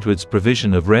notably Edward's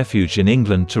provision of refuge in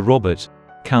England to Robert,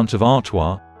 Count of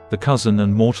Artois, the cousin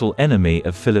and mortal enemy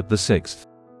of Philip VI.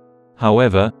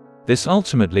 However, this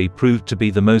ultimately proved to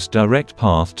be the most direct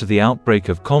path to the outbreak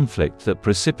of conflict that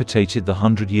precipitated the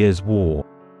 100 Years' War.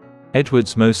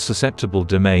 Edward's most susceptible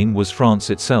domain was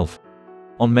France itself.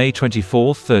 On May 24,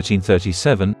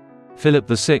 1337, Philip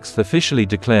VI officially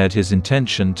declared his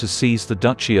intention to seize the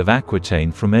Duchy of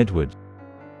Aquitaine from Edward.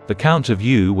 The Count of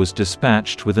Eu was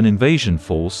dispatched with an invasion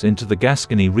force into the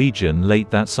Gascony region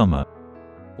late that summer.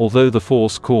 Although the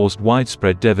force caused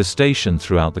widespread devastation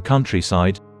throughout the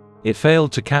countryside, it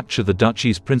failed to capture the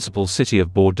duchy's principal city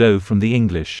of Bordeaux from the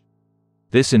English.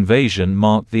 This invasion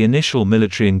marked the initial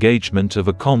military engagement of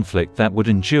a conflict that would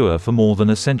endure for more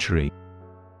than a century.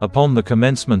 Upon the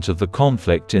commencement of the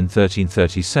conflict in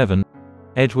 1337,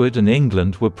 Edward and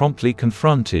England were promptly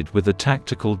confronted with a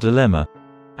tactical dilemma.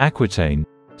 Aquitaine,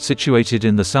 situated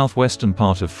in the southwestern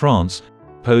part of France,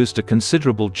 posed a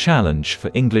considerable challenge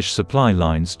for English supply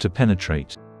lines to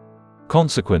penetrate.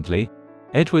 Consequently,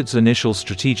 Edward's initial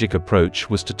strategic approach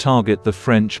was to target the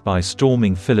French by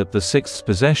storming Philip VI's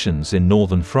possessions in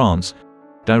northern France,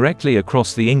 directly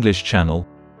across the English Channel,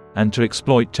 and to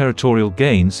exploit territorial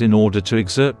gains in order to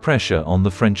exert pressure on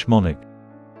the French monarch.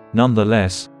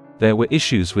 Nonetheless, there were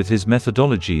issues with his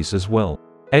methodologies as well.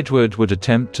 Edward would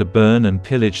attempt to burn and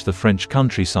pillage the French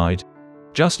countryside,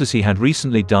 just as he had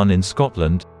recently done in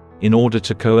Scotland, in order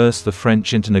to coerce the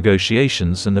French into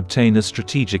negotiations and obtain a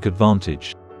strategic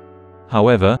advantage.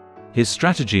 However, his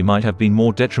strategy might have been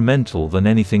more detrimental than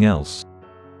anything else.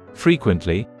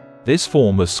 Frequently, this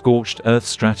form of scorched earth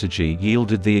strategy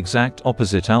yielded the exact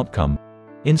opposite outcome,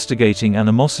 instigating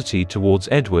animosity towards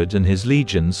Edward and his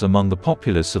legions among the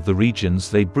populace of the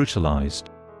regions they brutalized.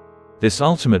 This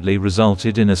ultimately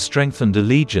resulted in a strengthened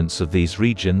allegiance of these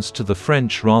regions to the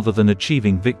French rather than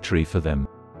achieving victory for them.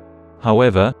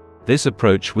 However, this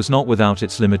approach was not without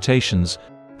its limitations,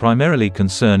 primarily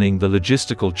concerning the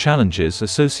logistical challenges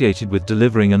associated with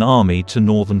delivering an army to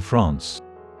northern France.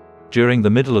 During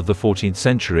the middle of the 14th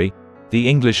century, the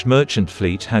English merchant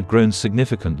fleet had grown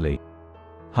significantly.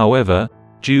 However,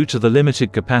 due to the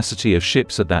limited capacity of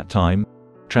ships at that time,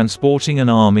 transporting an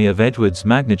army of Edward's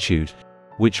magnitude,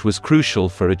 which was crucial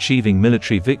for achieving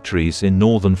military victories in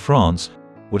northern France,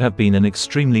 would have been an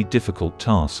extremely difficult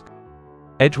task.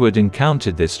 Edward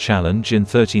encountered this challenge in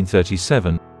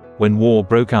 1337, when war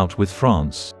broke out with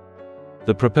France.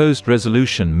 The proposed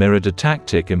resolution mirrored a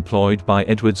tactic employed by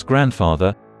Edward's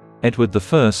grandfather, Edward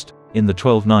I, in the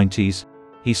 1290s.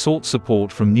 He sought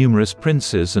support from numerous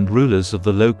princes and rulers of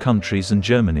the Low Countries and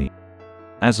Germany.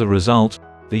 As a result,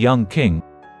 the young king,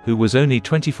 who was only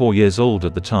 24 years old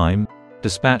at the time,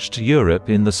 dispatched to Europe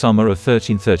in the summer of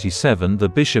 1337 the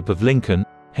Bishop of Lincoln,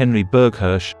 Henry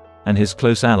Burghurst, and his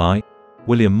close ally,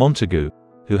 William Montagu,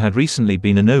 who had recently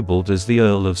been ennobled as the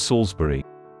Earl of Salisbury.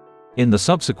 In the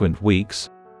subsequent weeks,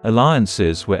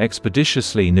 alliances were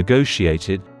expeditiously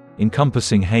negotiated,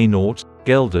 encompassing Hainaut,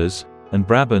 Guelders, and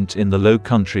Brabant in the Low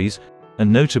Countries,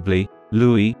 and notably,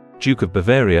 Louis, Duke of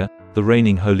Bavaria, the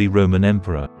reigning Holy Roman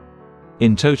Emperor.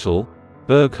 In total,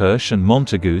 Burghurst and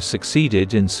Montagu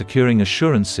succeeded in securing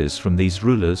assurances from these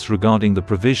rulers regarding the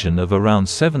provision of around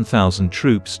 7,000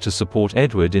 troops to support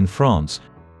Edward in France,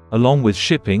 along with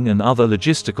shipping and other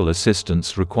logistical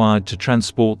assistance required to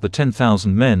transport the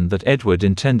 10,000 men that Edward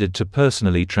intended to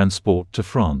personally transport to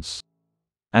France.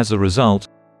 As a result,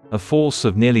 a force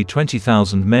of nearly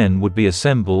 20,000 men would be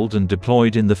assembled and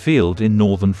deployed in the field in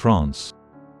northern France.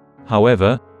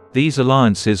 However, these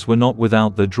alliances were not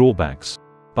without their drawbacks.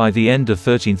 By the end of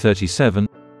 1337,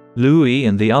 Louis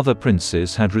and the other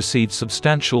princes had received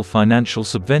substantial financial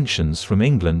subventions from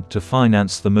England to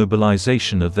finance the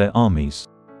mobilization of their armies.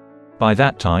 By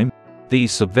that time,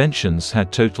 these subventions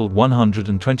had totaled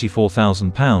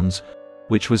 £124,000,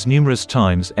 which was numerous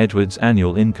times Edward's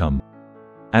annual income.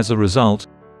 As a result,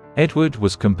 Edward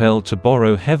was compelled to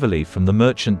borrow heavily from the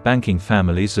merchant banking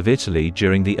families of Italy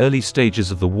during the early stages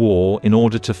of the war in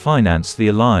order to finance the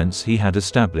alliance he had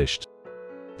established.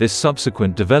 This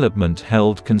subsequent development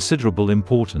held considerable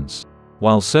importance.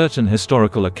 While certain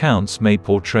historical accounts may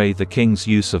portray the king's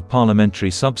use of parliamentary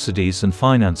subsidies and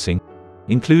financing,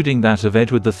 including that of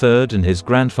Edward III and his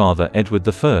grandfather Edward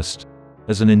I,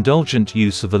 as an indulgent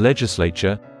use of the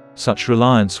legislature, such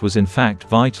reliance was in fact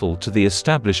vital to the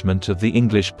establishment of the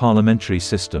English parliamentary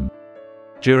system.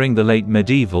 During the late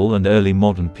medieval and early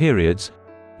modern periods,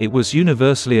 it was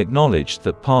universally acknowledged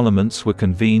that parliaments were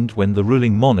convened when the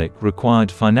ruling monarch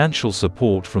required financial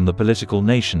support from the political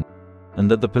nation, and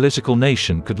that the political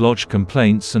nation could lodge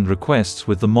complaints and requests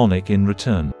with the monarch in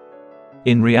return.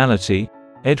 In reality,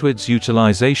 Edward's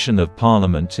utilization of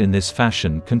Parliament in this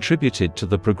fashion contributed to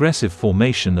the progressive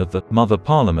formation of the Mother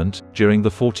Parliament during the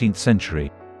 14th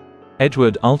century.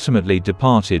 Edward ultimately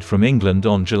departed from England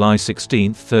on July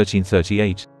 16,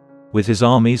 1338, with his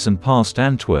armies and passed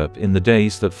Antwerp in the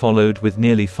days that followed with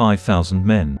nearly 5,000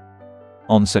 men.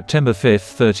 On September 5,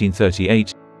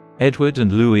 1338, Edward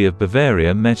and Louis of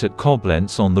Bavaria met at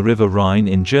Koblenz on the River Rhine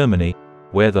in Germany,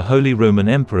 where the Holy Roman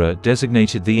Emperor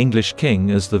designated the English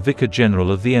king as the Vicar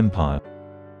General of the Empire.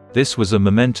 This was a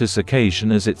momentous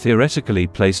occasion as it theoretically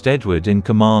placed Edward in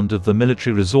command of the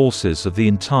military resources of the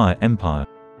entire empire.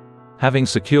 Having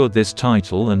secured this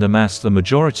title and amassed the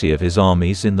majority of his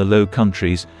armies in the Low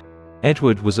Countries,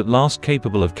 Edward was at last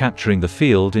capable of capturing the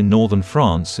field in northern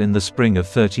France in the spring of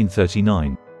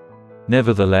 1339.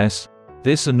 Nevertheless,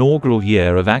 this inaugural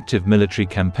year of active military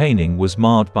campaigning was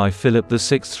marred by Philip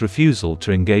VI's refusal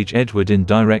to engage Edward in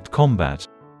direct combat.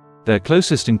 Their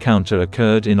closest encounter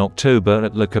occurred in October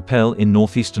at La Capelle in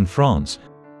northeastern France,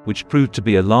 which proved to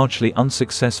be a largely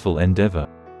unsuccessful endeavor.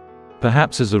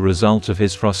 Perhaps as a result of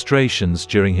his frustrations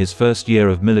during his first year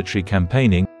of military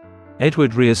campaigning,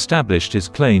 Edward re-established his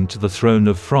claim to the throne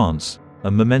of France,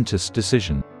 a momentous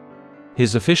decision.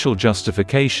 His official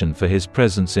justification for his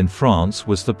presence in France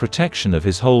was the protection of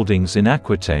his holdings in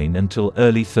Aquitaine until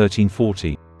early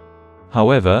 1340.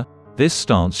 However, this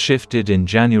stance shifted in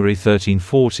January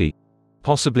 1340,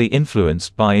 possibly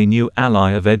influenced by a new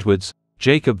ally of Edward's,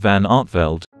 Jacob van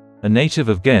Artevelde, a native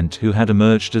of Ghent who had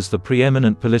emerged as the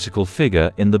preeminent political figure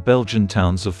in the Belgian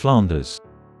towns of Flanders.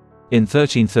 In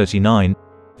 1339,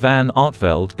 Van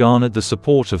Artevelde garnered the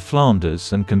support of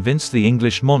Flanders and convinced the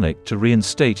English monarch to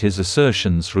reinstate his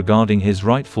assertions regarding his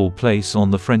rightful place on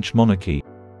the French monarchy.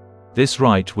 This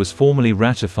right was formally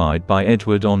ratified by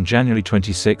Edward on January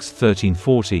 26,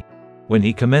 1340, when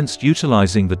he commenced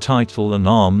utilizing the title and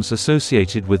arms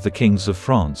associated with the kings of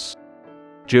France.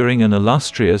 During an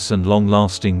illustrious and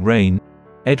long-lasting reign,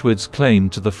 Edward's claim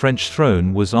to the French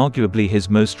throne was arguably his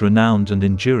most renowned and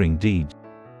enduring deed.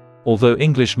 Although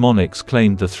English monarchs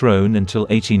claimed the throne until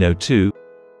 1802,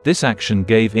 this action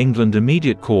gave England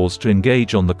immediate cause to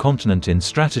engage on the continent in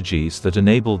strategies that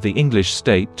enabled the English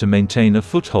state to maintain a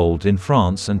foothold in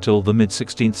France until the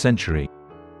mid-16th century.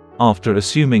 After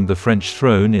assuming the French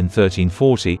throne in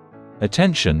 1340,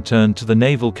 attention turned to the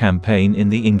naval campaign in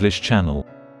the English Channel.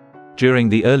 During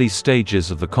the early stages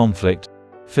of the conflict,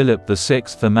 Philip VI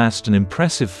amassed an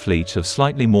impressive fleet of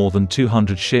slightly more than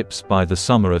 200 ships by the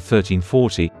summer of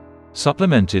 1340,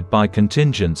 supplemented by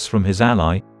contingents from his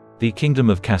ally, the Kingdom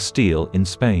of Castile in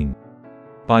Spain.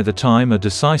 By the time a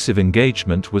decisive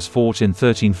engagement was fought in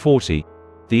 1340,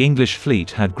 the English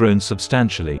fleet had grown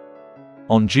substantially.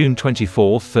 On June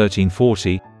 24,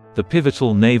 1340, the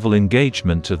pivotal naval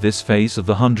engagement of this phase of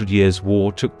the Hundred Years'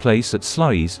 War took place at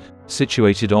Sluys,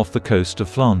 situated off the coast of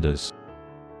Flanders.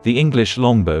 The English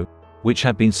longbow, which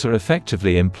had been so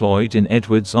effectively employed in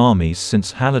Edward's armies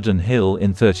since Halidon Hill in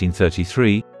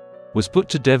 1333, was put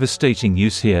to devastating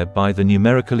use here by the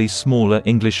numerically smaller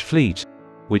English fleet,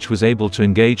 which was able to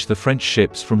engage the French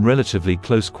ships from relatively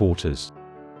close quarters.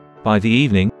 By the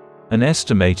evening, an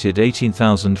estimated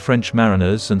 18,000 French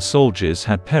mariners and soldiers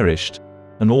had perished,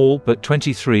 and all but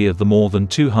 23 of the more than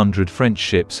 200 French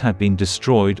ships had been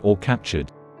destroyed or captured.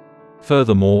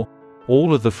 Furthermore,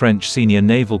 all of the French senior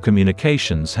naval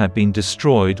communications had been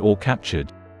destroyed or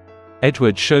captured.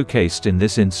 Edward showcased in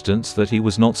this instance that he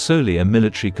was not solely a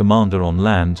military commander on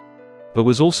land, but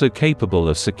was also capable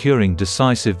of securing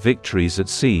decisive victories at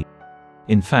sea.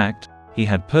 In fact, he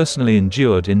had personally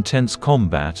endured intense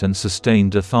combat and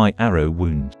sustained a thigh arrow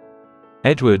wound.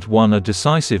 Edward won a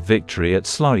decisive victory at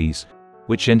Sluys,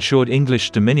 which ensured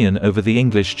English dominion over the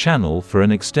English Channel for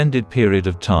an extended period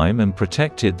of time and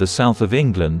protected the south of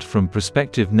England from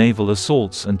prospective naval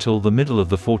assaults until the middle of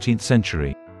the 14th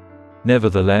century.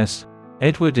 Nevertheless,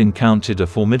 Edward encountered a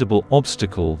formidable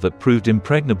obstacle that proved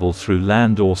impregnable through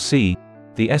land or sea: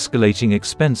 the escalating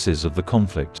expenses of the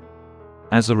conflict.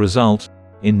 As a result,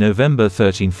 in November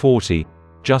 1340,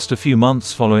 just a few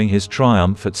months following his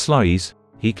triumph at Sluys,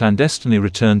 he clandestinely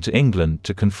returned to England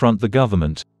to confront the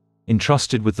government,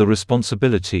 entrusted with the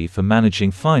responsibility for managing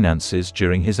finances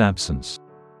during his absence.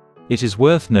 It is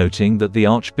worth noting that the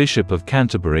Archbishop of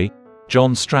Canterbury,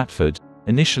 John Stratford,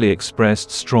 initially expressed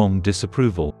strong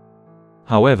disapproval.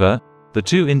 However, the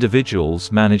two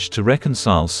individuals managed to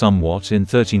reconcile somewhat in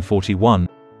 1341,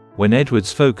 when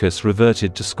Edward's focus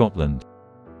reverted to Scotland.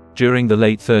 During the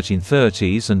late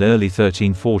 1330s and early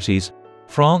 1340s,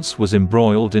 France was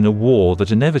embroiled in a war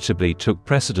that inevitably took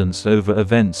precedence over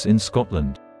events in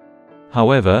Scotland.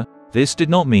 However, this did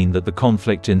not mean that the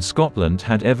conflict in Scotland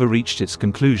had ever reached its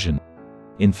conclusion.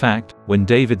 In fact, when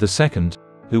David II,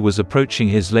 who was approaching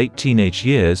his late teenage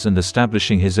years and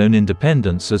establishing his own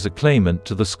independence as a claimant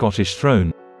to the Scottish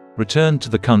throne, returned to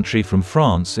the country from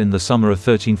France in the summer of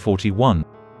 1341,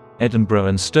 Edinburgh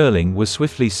and Stirling were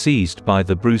swiftly seized by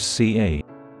the Bruce CA.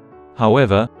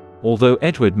 However, although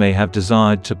Edward may have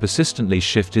desired to persistently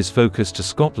shift his focus to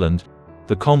Scotland,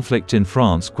 the conflict in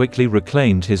France quickly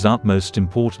reclaimed his utmost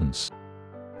importance.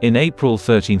 In April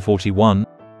 1341,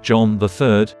 John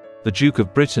III, the Duke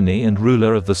of Brittany and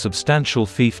ruler of the substantial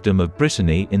fiefdom of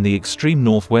Brittany in the extreme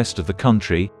northwest of the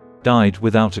country, died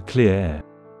without a clear heir.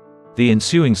 The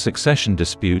ensuing succession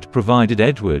dispute provided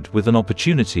Edward with an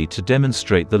opportunity to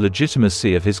demonstrate the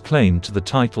legitimacy of his claim to the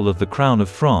title of the Crown of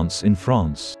France in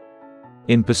France.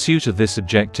 In pursuit of this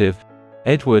objective,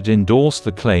 Edward endorsed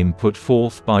the claim put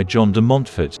forth by John de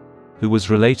Montfort, who was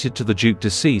related to the Duke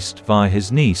deceased via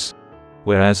his niece,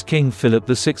 whereas King Philip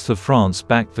VI of France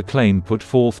backed the claim put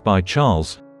forth by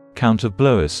Charles, Count of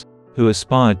Blois, who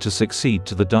aspired to succeed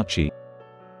to the duchy.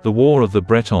 The War of the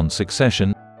Breton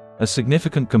Succession, a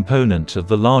significant component of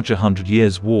the larger Hundred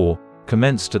Years' War,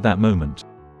 commenced at that moment.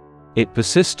 It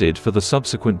persisted for the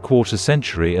subsequent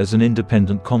quarter-century as an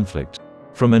independent conflict.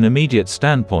 From an immediate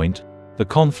standpoint, the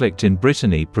conflict in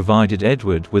Brittany provided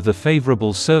Edward with a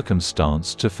favorable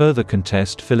circumstance to further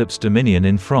contest Philip's dominion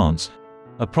in France,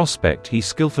 a prospect he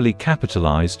skillfully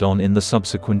capitalized on in the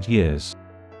subsequent years.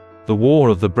 The War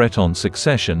of the Breton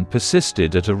Succession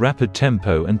persisted at a rapid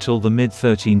tempo until the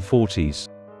mid-1340s.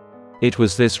 It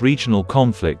was this regional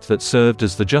conflict that served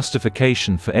as the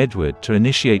justification for Edward to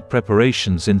initiate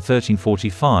preparations in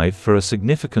 1345 for a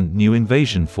significant new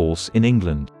invasion force in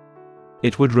England.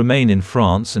 It would remain in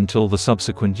France until the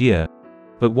subsequent year,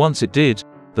 but once it did,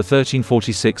 the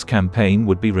 1346 campaign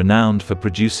would be renowned for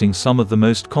producing some of the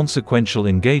most consequential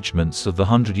engagements of the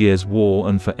Hundred Years' War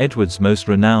and for Edward's most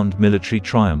renowned military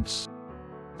triumphs.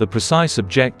 The precise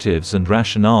objectives and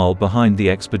rationale behind the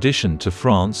expedition to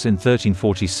France in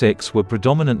 1346 were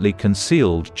predominantly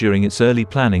concealed during its early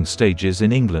planning stages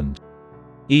in England.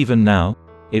 Even now,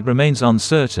 it remains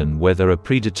uncertain whether a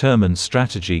predetermined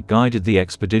strategy guided the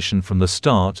expedition from the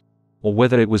start, or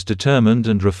whether it was determined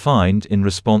and refined in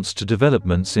response to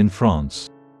developments in France.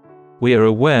 We are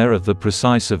aware of the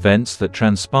precise events that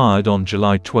transpired on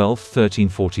July 12,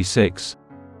 1346.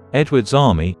 Edward's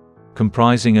army,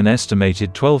 comprising an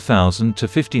estimated 12,000 to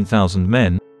 15,000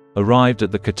 men, arrived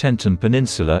at the Cotentin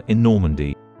Peninsula in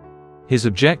Normandy. His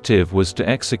objective was to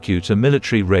execute a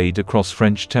military raid across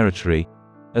French territory,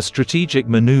 a strategic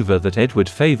maneuver that Edward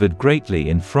favored greatly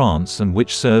in France and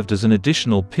which served as an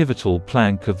additional pivotal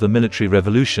plank of the military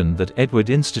revolution that Edward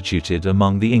instituted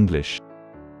among the English.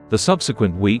 The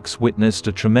subsequent weeks witnessed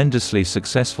a tremendously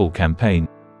successful campaign.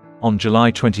 On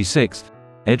July 26,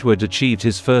 Edward achieved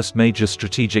his first major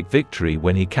strategic victory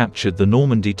when he captured the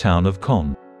Normandy town of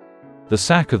Caen. The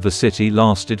sack of the city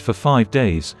lasted for 5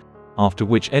 days, after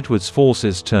which Edward's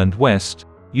forces turned west,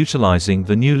 utilizing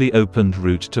the newly opened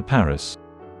route to Paris.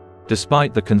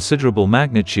 Despite the considerable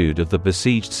magnitude of the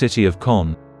besieged city of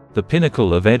Caen, the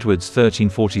pinnacle of Edward's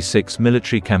 1346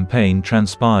 military campaign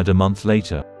transpired a month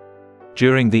later.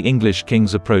 During the English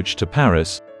king's approach to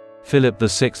Paris, Philip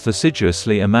VI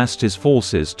assiduously amassed his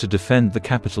forces to defend the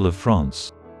capital of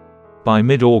France. By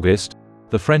mid-August,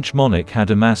 the French monarch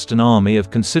had amassed an army of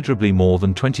considerably more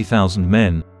than 20,000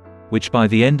 men, which by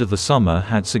the end of the summer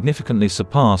had significantly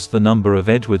surpassed the number of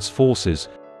Edward's forces,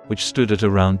 which stood at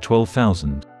around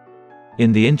 12,000.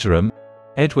 In the interim,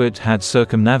 Edward had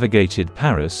circumnavigated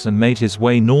Paris and made his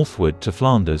way northward to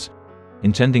Flanders,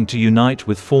 intending to unite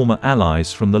with former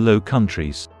allies from the Low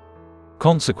Countries.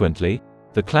 Consequently,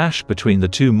 the clash between the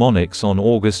two monarchs on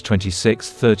August 26,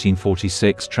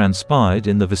 1346 transpired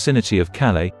in the vicinity of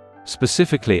Calais,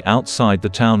 specifically outside the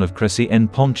town of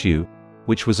Crécy-en-Ponthieu,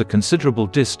 which was a considerable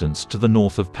distance to the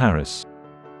north of Paris.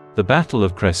 The Battle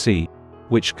of Crécy,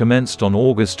 which commenced on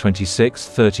August 26,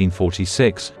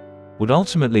 1346, would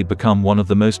ultimately become one of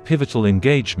the most pivotal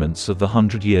engagements of the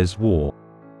Hundred Years' War.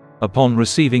 Upon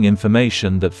receiving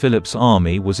information that Philip's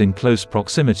army was in close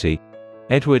proximity,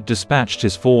 Edward dispatched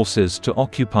his forces to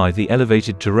occupy the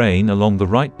elevated terrain along the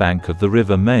right bank of the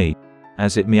River May,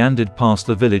 as it meandered past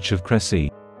the village of Crécy.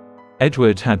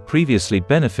 Edward had previously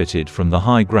benefited from the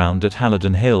high ground at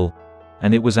Halidon Hill,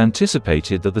 and it was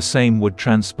anticipated that the same would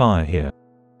transpire here.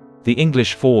 The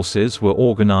English forces were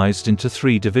organized into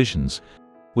 3 divisions,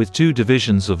 with 2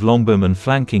 divisions of longbowmen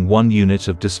flanking 1 unit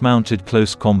of dismounted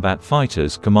close combat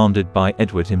fighters commanded by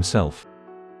Edward himself.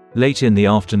 Late in the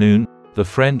afternoon, the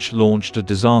French launched a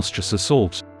disastrous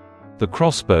assault. The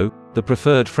crossbow, the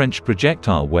preferred French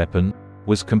projectile weapon,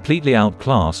 was completely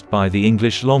outclassed by the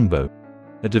English longbow.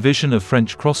 A division of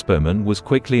French crossbowmen was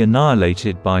quickly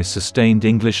annihilated by sustained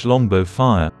English longbow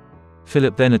fire.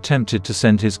 Philip then attempted to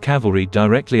send his cavalry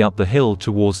directly up the hill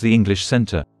towards the English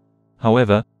centre.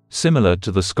 However, similar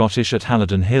to the Scottish at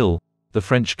Halidon Hill, the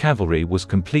French cavalry was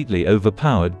completely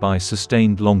overpowered by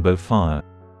sustained longbow fire.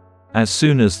 As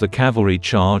soon as the cavalry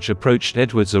charge approached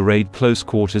Edward's arrayed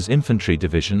close-quarters infantry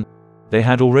division, they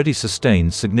had already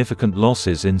sustained significant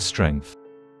losses in strength.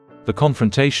 The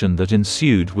confrontation that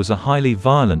ensued was a highly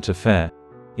violent affair,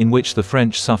 in which the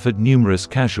French suffered numerous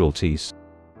casualties.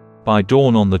 By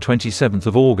dawn on the 27th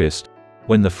of August,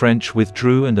 when the French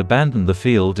withdrew and abandoned the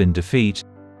field in defeat,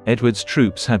 Edward's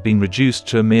troops had been reduced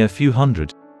to a mere few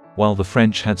hundred, while the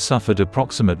French had suffered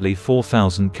approximately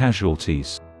 4,000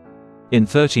 casualties. In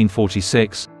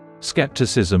 1346,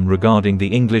 skepticism regarding the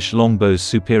English longbow's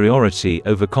superiority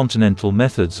over continental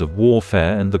methods of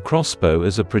warfare and the crossbow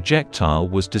as a projectile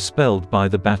was dispelled by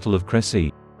the Battle of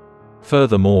Crécy.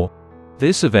 Furthermore,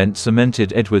 This event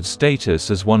cemented Edward's status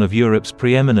as one of Europe's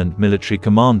preeminent military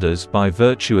commanders by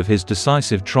virtue of his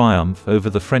decisive triumph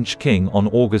over the French king on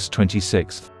August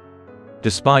 26.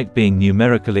 Despite being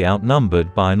numerically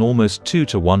outnumbered by an almost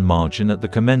 2-to-1 margin at the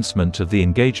commencement of the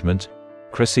engagement,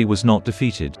 Crécy was not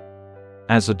defeated.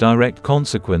 As a direct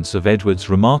consequence of Edward's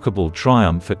remarkable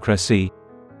triumph at Crécy,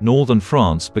 northern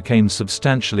France became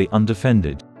substantially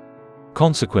undefended.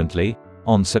 Consequently,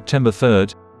 on September 3,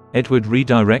 Edward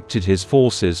redirected his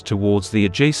forces towards the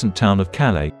adjacent town of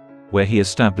Calais, where he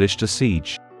established a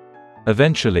siege.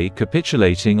 Eventually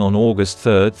capitulating on August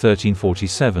 3,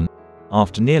 1347,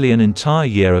 after nearly an entire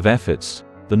year of efforts,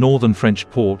 the northern French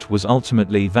port was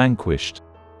ultimately vanquished.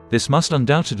 This must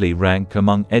undoubtedly rank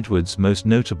among Edward's most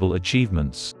notable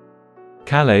achievements.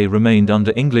 Calais remained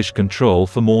under English control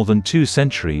for more than 2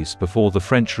 centuries before the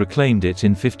French reclaimed it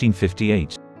in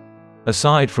 1558.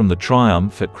 Aside from the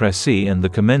triumph at Crécy and the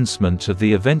commencement of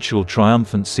the eventual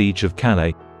triumphant siege of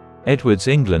Calais, Edward's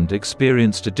England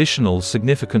experienced additional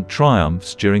significant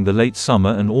triumphs during the late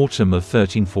summer and autumn of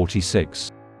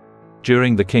 1346.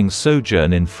 During the king's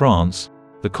sojourn in France,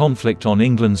 the conflict on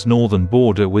England's northern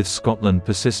border with Scotland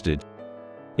persisted.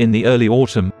 In the early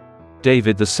autumn,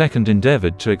 David II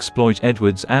endeavoured to exploit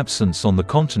Edward's absence on the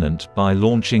continent by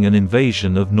launching an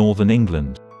invasion of northern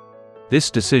England. This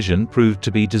decision proved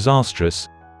to be disastrous,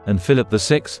 and Philip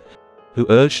VI, who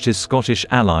urged his Scottish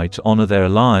ally to honour their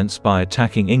alliance by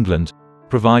attacking England,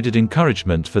 provided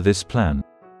encouragement for this plan.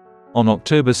 On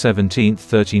October 17,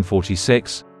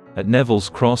 1346, at Neville's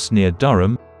Cross near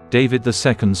Durham, David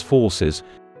II's forces,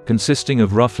 consisting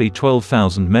of roughly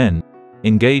 12,000 men,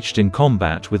 engaged in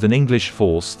combat with an English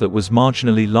force that was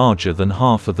marginally larger than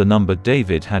half of the number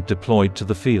David had deployed to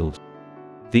the field.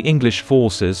 The English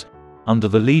forces, under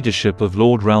the leadership of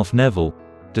Lord Ralph Neville,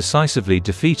 decisively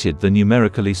defeated the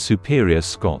numerically superior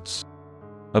Scots.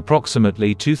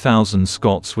 Approximately 2,000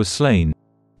 Scots were slain,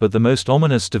 but the most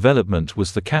ominous development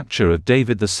was the capture of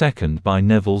David II by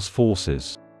Neville's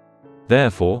forces.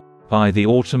 Therefore, by the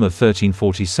autumn of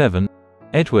 1347,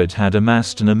 Edward had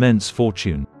amassed an immense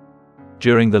fortune.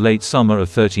 During the late summer of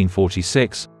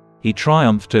 1346, he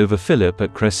triumphed over Philip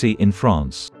at Crécy in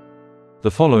France.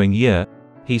 The following year,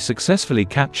 he successfully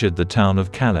captured the town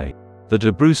of Calais. The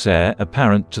de Bruce heir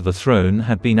apparent to the throne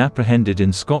had been apprehended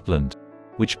in Scotland,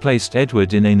 which placed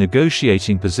Edward in a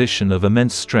negotiating position of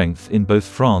immense strength in both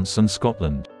France and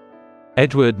Scotland.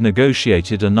 Edward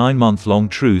negotiated a 9-month-long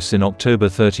truce in October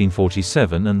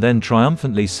 1347 and then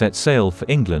triumphantly set sail for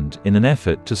England in an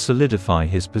effort to solidify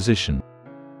his position.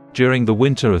 During the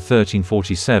winter of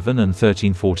 1347 and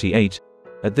 1348,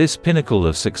 at this pinnacle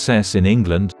of success in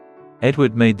England,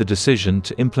 Edward made the decision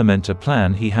to implement a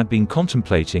plan he had been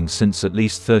contemplating since at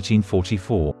least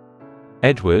 1344.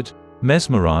 Edward,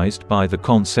 mesmerized by the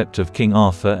concept of King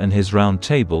Arthur and his Round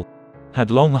Table, had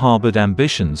long harbored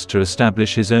ambitions to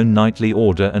establish his own knightly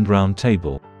order and Round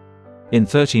Table. In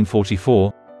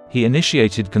 1344, he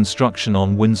initiated construction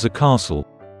on Windsor Castle,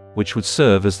 which would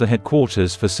serve as the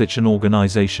headquarters for such an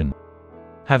organization.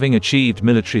 Having achieved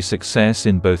military success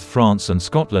in both France and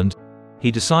Scotland, he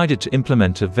decided to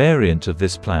implement a variant of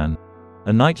this plan,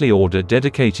 a knightly order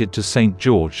dedicated to St.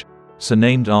 George, so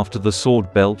named after the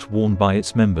sword belt worn by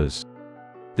its members.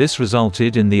 This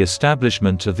resulted in the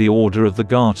establishment of the Order of the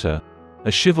Garter,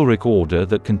 a chivalric order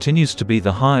that continues to be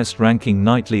the highest-ranking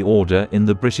knightly order in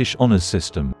the British honours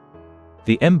system.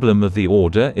 The emblem of the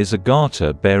order is a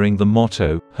garter bearing the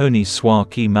motto, Honi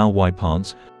soit qui mal y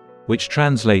pense, which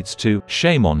translates to,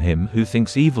 "Shame on him who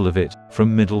thinks evil of it,"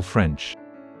 from Middle French.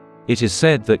 It is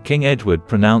said that King Edward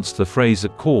pronounced the phrase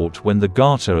at court when the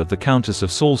garter of the Countess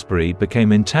of Salisbury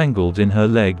became entangled in her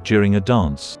leg during a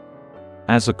dance.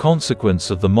 As a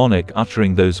consequence of the monarch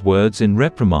uttering those words in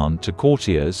reprimand to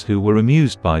courtiers who were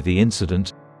amused by the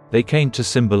incident, they came to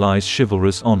symbolize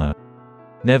chivalrous honor.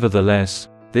 Nevertheless,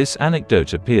 this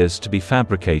anecdote appears to be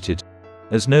fabricated,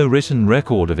 as no written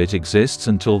record of it exists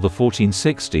until the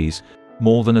 1460s,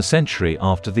 more than a century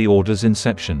after the order's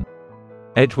inception.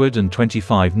 Edward and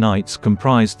 25 knights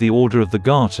comprised the Order of the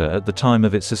Garter at the time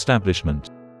of its establishment.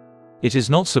 It is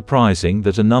not surprising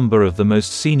that a number of the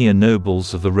most senior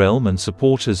nobles of the realm and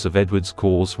supporters of Edward's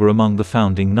cause were among the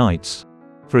founding knights.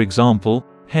 For example,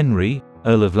 Henry,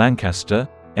 Earl of Lancaster,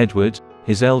 Edward,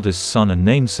 his eldest son and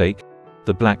namesake,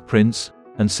 the Black Prince,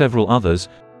 and several others,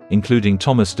 including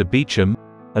Thomas de Beauchamp,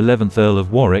 11th Earl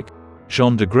of Warwick,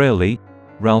 John de Grailly,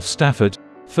 Ralph Stafford,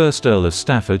 1st Earl of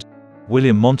Stafford,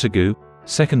 William Montagu,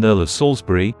 2nd Earl of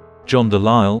Salisbury, John de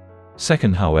Lisle,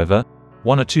 2nd. However,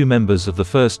 one or two members of the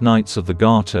First Knights of the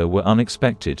Garter were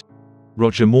unexpected.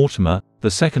 Roger Mortimer,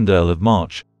 the 2nd Earl of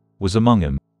March, was among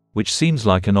them, which seems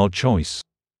like an odd choice.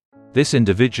 This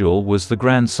individual was the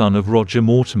grandson of Roger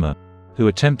Mortimer, who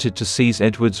attempted to seize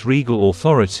Edward's regal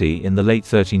authority in the late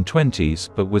 1320s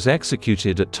but was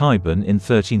executed at Tyburn in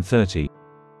 1330.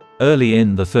 Early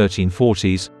in the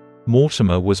 1340s,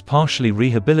 Mortimer was partially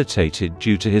rehabilitated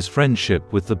due to his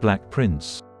friendship with the Black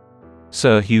Prince.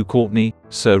 Sir Hugh Courtenay,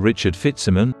 Sir Richard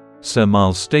Fitzsimon, Sir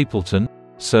Miles Stapleton,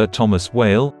 Sir Thomas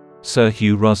Wale, Sir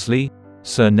Hugh Rusley,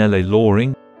 Sir Nellie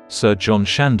Loring, Sir John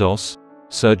Chandos,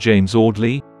 Sir James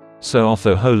Audley, Sir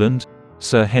Otho Holland,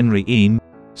 Sir Henry Eame,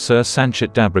 Sir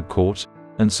Sanchet d'Abricourt,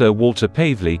 and Sir Walter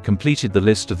Pavely completed the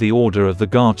list of the Order of the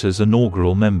Garter's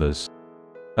inaugural members.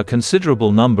 A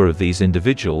considerable number of these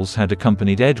individuals had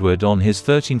accompanied Edward on his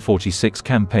 1346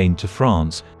 campaign to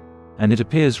France, and it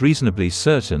appears reasonably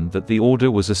certain that the order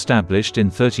was established in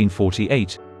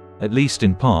 1348, at least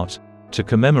in part, to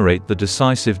commemorate the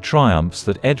decisive triumphs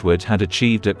that Edward had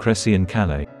achieved at Crécy and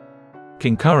Calais.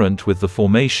 Concurrent with the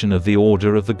formation of the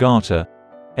Order of the Garter,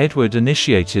 Edward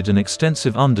initiated an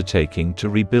extensive undertaking to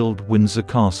rebuild Windsor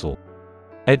Castle.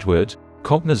 Edward,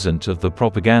 cognizant of the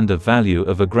propaganda value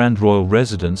of a grand royal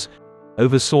residence,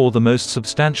 oversaw the most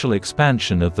substantial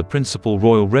expansion of the principal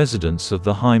royal residence of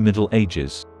the High Middle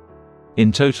Ages.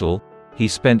 In total, he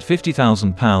spent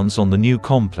 £50,000 on the new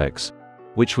complex,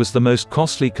 which was the most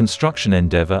costly construction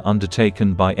endeavour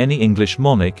undertaken by any English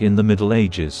monarch in the Middle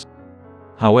Ages.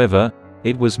 However,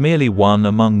 it was merely one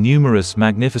among numerous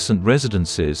magnificent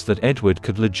residences that Edward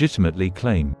could legitimately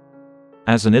claim.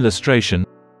 As an illustration,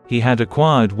 he had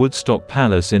acquired Woodstock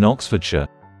Palace in Oxfordshire,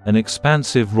 an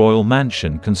expansive royal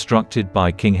mansion constructed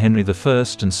by King Henry I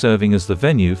and serving as the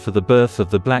venue for the birth of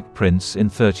the Black Prince in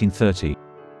 1330.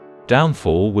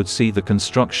 Downfall would see the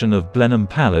construction of Blenheim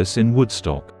Palace in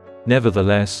Woodstock.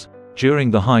 Nevertheless, during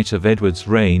the height of Edward's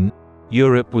reign,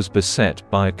 Europe was beset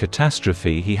by a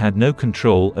catastrophe he had no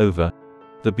control over: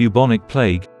 the bubonic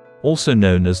plague, also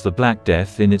known as the Black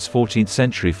Death in its 14th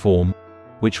century form,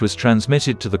 which was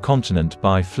transmitted to the continent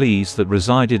by fleas that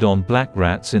resided on black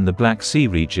rats in the Black Sea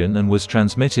region and was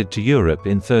transmitted to Europe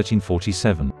in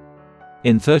 1347.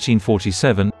 In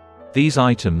 1347, these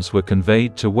items were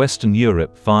conveyed to Western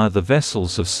Europe via the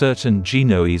vessels of certain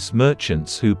Genoese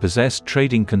merchants who possessed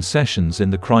trading concessions in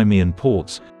the Crimean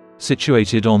ports,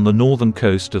 situated on the northern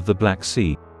coast of the Black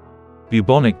Sea.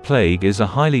 Bubonic plague is a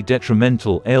highly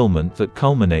detrimental ailment that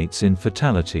culminates in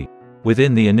fatality.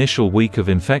 Within the initial week of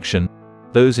infection,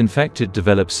 those infected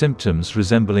develop symptoms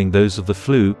resembling those of the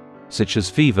flu, such as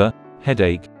fever,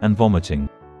 headache, and vomiting.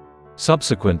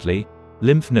 Subsequently,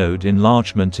 lymph node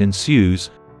enlargement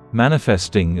ensues,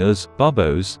 manifesting as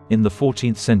buboes in the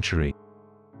 14th century.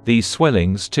 These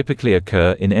swellings typically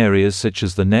occur in areas such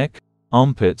as the neck,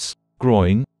 armpits,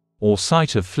 groin, or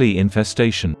site of flea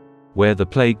infestation, where the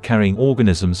plague-carrying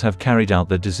organisms have carried out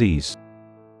their disease.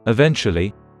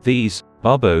 Eventually, these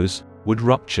buboes would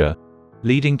rupture,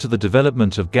 leading to the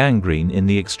development of gangrene in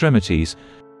the extremities,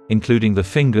 including the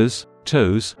fingers,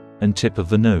 toes, and tip of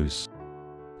the nose.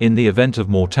 In the event of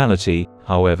mortality,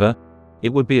 however,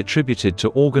 it would be attributed to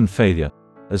organ failure,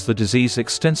 as the disease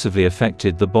extensively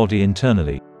affected the body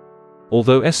internally.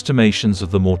 Although estimations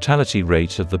of the mortality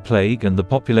rate of the plague and the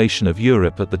population of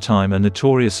Europe at the time are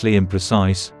notoriously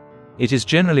imprecise, it is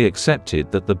generally accepted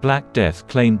that the Black Death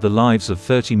claimed the lives of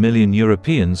 30 million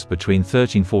Europeans between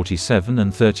 1347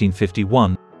 and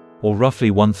 1351, or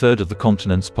roughly one-third of the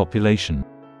continent's population.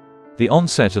 The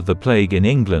onset of the plague in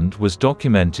England was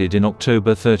documented in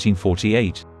October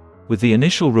 1348, with the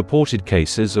initial reported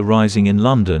cases arising in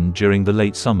London during the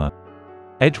late summer.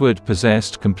 Edward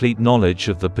possessed complete knowledge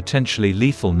of the potentially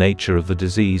lethal nature of the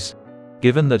disease,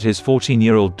 given that his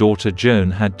 14-year-old daughter Joan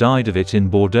had died of it in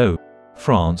Bordeaux,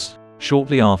 France,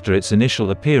 shortly after its initial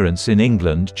appearance in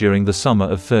England during the summer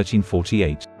of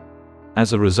 1348.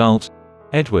 As a result,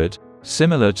 Edward,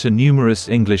 similar to numerous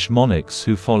English monarchs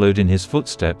who followed in his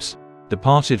footsteps,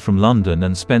 departed from London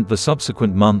and spent the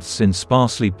subsequent months in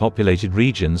sparsely populated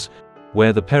regions,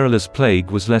 where the perilous plague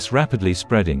was less rapidly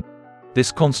spreading.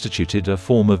 This constituted a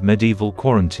form of medieval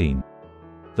quarantine.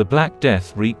 The Black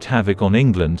Death wreaked havoc on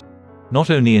England, not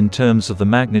only in terms of the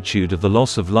magnitude of the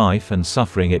loss of life and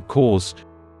suffering it caused,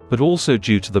 but also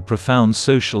due to the profound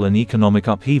social and economic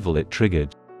upheaval it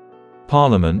triggered.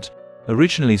 Parliament,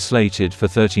 originally slated for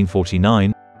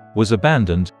 1349, was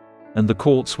abandoned, and the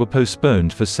courts were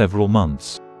postponed for several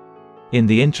months. In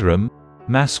the interim,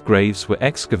 mass graves were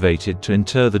excavated to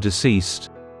inter the deceased,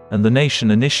 and the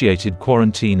nation initiated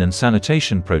quarantine and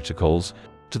sanitation protocols,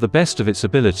 to the best of its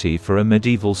ability for a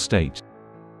medieval state.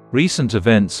 Recent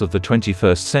events of the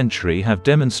 21st century have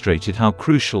demonstrated how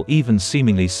crucial even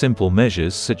seemingly simple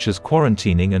measures such as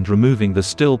quarantining and removing the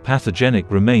still pathogenic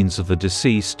remains of the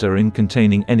deceased are in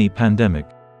containing any pandemic.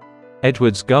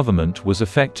 Edward's government was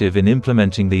effective in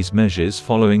implementing these measures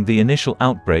following the initial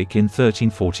outbreak in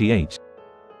 1348.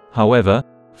 However,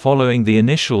 following the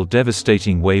initial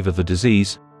devastating wave of the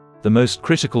disease, the most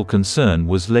critical concern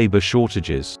was labor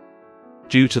shortages.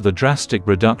 Due to the drastic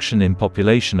reduction in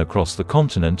population across the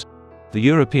continent, the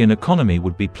European economy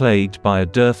would be plagued by a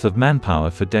dearth of manpower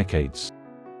for decades.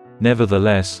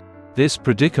 Nevertheless, this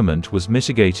predicament was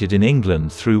mitigated in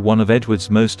England through one of Edward's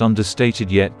most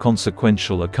understated yet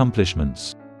consequential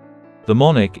accomplishments. The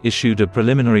monarch issued a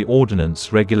preliminary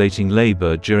ordinance regulating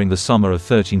labor during the summer of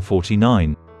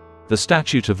 1349. The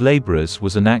Statute of Labourers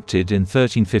was enacted in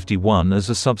 1351 as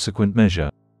a subsequent measure.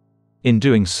 In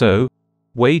doing so,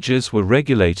 wages were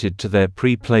regulated to their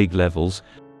pre-plague levels,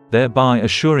 thereby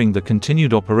assuring the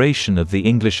continued operation of the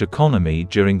English economy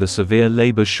during the severe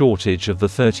labour shortage of the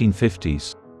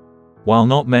 1350s. While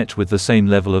not met with the same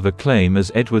level of acclaim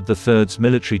as Edward III's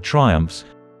military triumphs,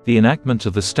 the enactment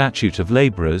of the Statute of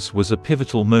Labourers was a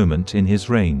pivotal moment in his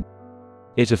reign.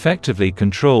 It effectively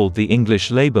controlled the English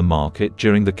labour market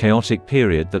during the chaotic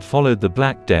period that followed the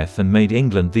Black Death and made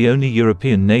England the only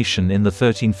European nation in the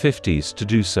 1350s to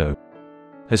do so.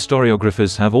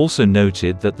 Historiographers have also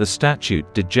noted that the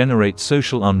statute did generate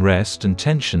social unrest and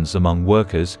tensions among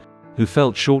workers, who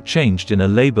felt shortchanged in a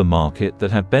labour market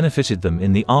that had benefited them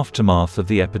in the aftermath of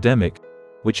the epidemic,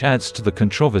 which adds to the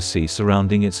controversy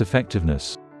surrounding its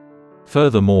effectiveness.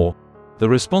 Furthermore, the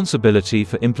responsibility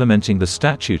for implementing the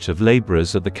Statute of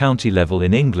Labourers at the county level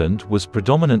in England was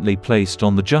predominantly placed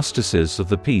on the justices of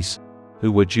the peace,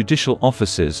 who were judicial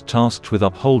officers tasked with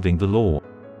upholding the law.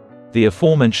 The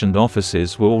aforementioned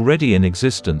offices were already in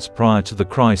existence prior to the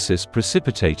crisis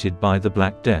precipitated by the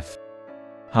Black Death.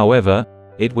 However,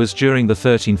 it was during the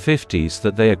 1350s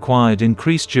that they acquired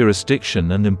increased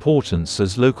jurisdiction and importance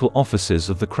as local offices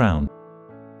of the Crown.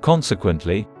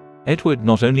 Consequently, Edward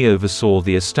not only oversaw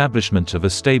the establishment of a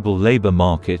stable labour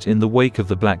market in the wake of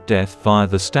the Black Death via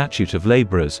the Statute of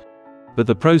Labourers, but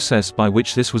the process by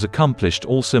which this was accomplished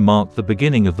also marked the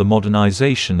beginning of the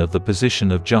modernisation of the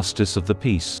position of Justice of the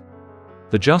Peace.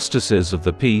 The Justices of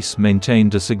the Peace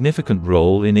maintained a significant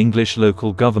role in English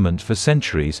local government for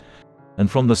centuries, and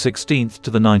from the 16th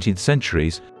to the 19th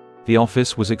centuries, the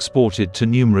office was exported to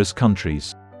numerous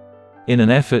countries. In an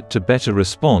effort to better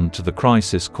respond to the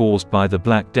crisis caused by the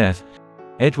Black Death,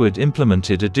 Edward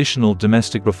implemented additional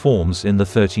domestic reforms in the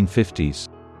 1350s.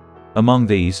 Among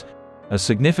these, a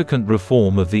significant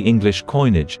reform of the English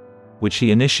coinage, which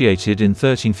he initiated in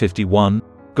 1351,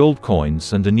 gold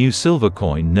coins and a new silver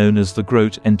coin known as the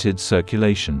groat entered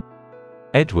circulation.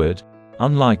 Edward,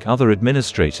 unlike other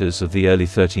administrators of the early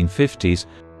 1350s,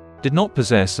 did not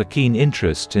possess a keen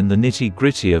interest in the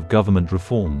nitty-gritty of government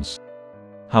reforms.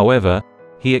 However,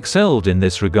 he excelled in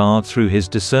this regard through his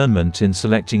discernment in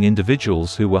selecting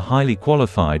individuals who were highly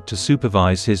qualified to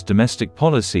supervise his domestic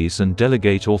policies and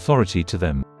delegate authority to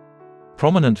them.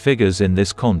 Prominent figures in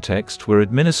this context were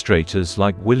administrators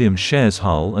like William Shares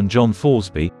Hull and John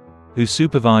Thoresby, who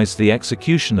supervised the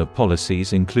execution of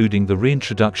policies including the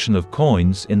reintroduction of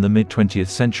coins in the mid-20th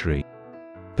century.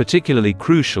 Particularly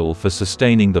crucial for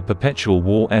sustaining the perpetual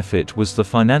war effort was the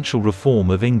financial reform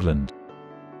of England.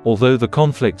 Although the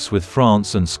conflicts with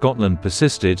France and Scotland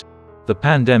persisted, the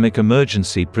pandemic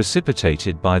emergency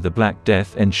precipitated by the Black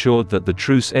Death ensured that the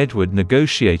truce Edward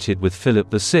negotiated with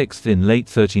Philip VI in late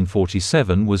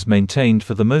 1347 was maintained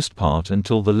for the most part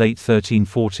until the late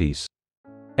 1340s.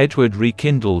 Edward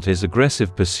rekindled his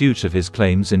aggressive pursuit of his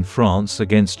claims in France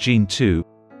against Jean II,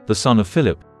 the son of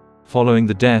Philip, following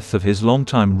the death of his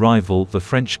longtime rival the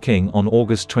French king on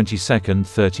August 22,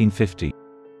 1350.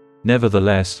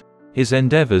 Nevertheless, his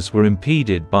endeavours were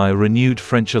impeded by a renewed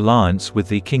French alliance with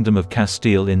the Kingdom of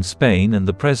Castile in Spain and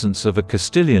the presence of a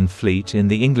Castilian fleet in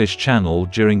the English Channel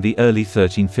during the early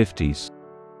 1350s.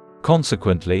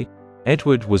 Consequently,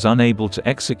 Edward was unable to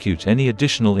execute any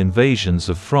additional invasions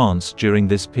of France during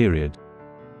this period.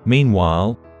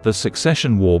 Meanwhile, the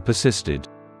Succession War persisted.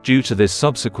 Due to this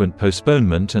subsequent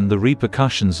postponement and the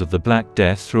repercussions of the Black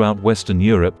Death throughout Western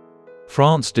Europe,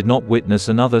 France did not witness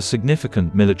another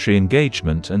significant military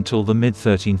engagement until the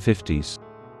mid-1350s.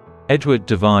 Edward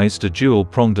devised a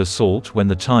dual-pronged assault when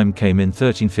the time came in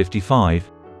 1355.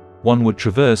 One would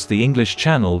traverse the English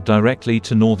Channel directly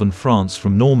to northern France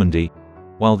from Normandy,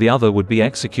 while the other would be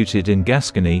executed in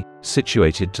Gascony,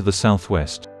 situated to the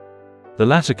southwest. The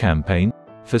latter campaign,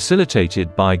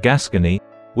 facilitated by Gascony,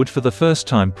 would for the first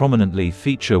time prominently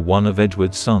feature one of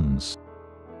Edward's sons.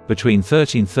 Between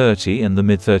 1330 and the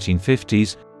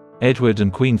mid-1350s, Edward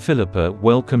and Queen Philippa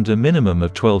welcomed a minimum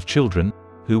of 12 children,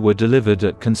 who were delivered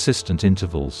at consistent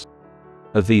intervals.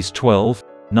 Of these 12,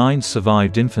 9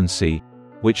 survived infancy,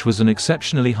 which was an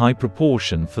exceptionally high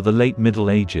proportion for the late Middle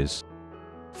Ages.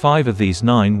 5 of these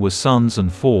 9 were sons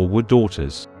and 4 were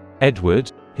daughters.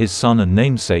 Edward, his son and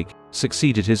namesake,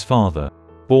 succeeded his father.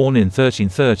 Born in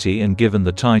 1330 and given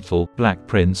the title Black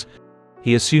Prince,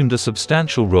 he assumed a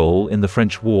substantial role in the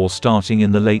French war starting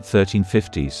in the late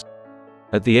 1350s.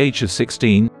 At the age of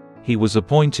 16, he was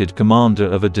appointed commander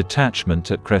of a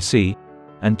detachment at Crécy,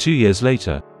 and 2 years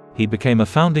later, he became a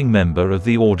founding member of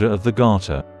the Order of the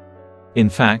Garter. In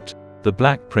fact, the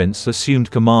Black Prince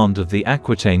assumed command of the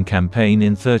Aquitaine campaign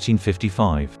in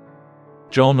 1355.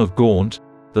 John of Gaunt,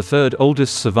 the third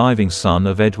oldest surviving son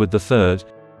of Edward III,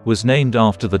 was named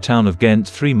after the town of Ghent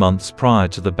 3 months prior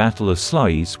to the Battle of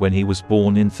Sluys when he was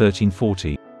born in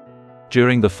 1340.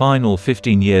 During the final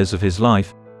 15 years of his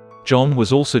life, John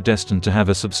was also destined to have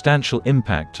a substantial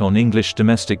impact on English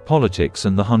domestic politics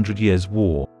and the 100 Years'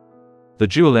 War. The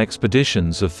dual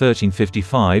expeditions of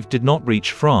 1355 did not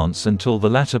reach France until the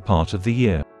latter part of the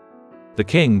year. The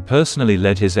king personally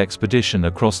led his expedition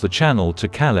across the Channel to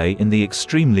Calais in the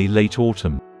extremely late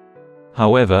autumn.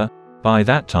 However, by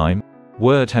that time,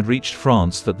 word had reached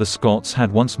France that the Scots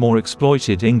had once more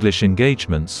exploited English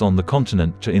engagements on the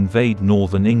continent to invade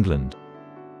northern England.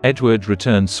 Edward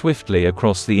returned swiftly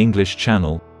across the English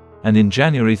Channel, and in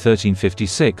January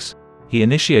 1356, he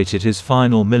initiated his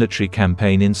final military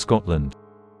campaign in Scotland.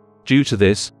 Due to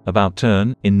this about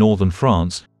turn in northern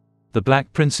France, the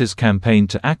Black Prince's campaign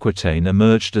to Aquitaine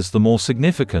emerged as the more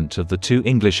significant of the 2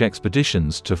 English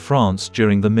expeditions to France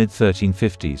during the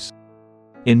mid-1350s.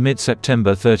 In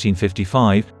mid-September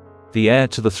 1355, the heir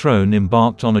to the throne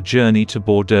embarked on a journey to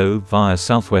Bordeaux via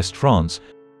southwest France,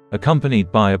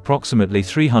 accompanied by approximately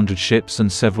 300 ships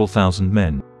and several thousand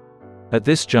men. At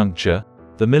this juncture,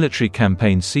 the military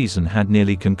campaign season had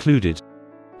nearly concluded.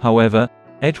 However,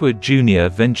 Edward Jr.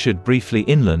 ventured briefly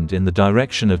inland in the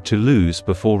direction of Toulouse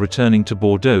before returning to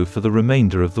Bordeaux for the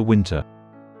remainder of the winter.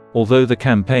 Although the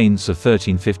campaigns of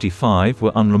 1355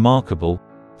 were unremarkable,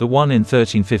 the one in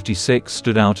 1356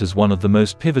 stood out as one of the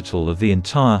most pivotal of the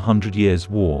entire 100 Years'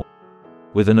 War.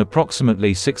 With an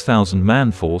approximately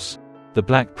 6,000-man force, the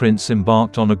Black Prince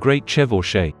embarked on a great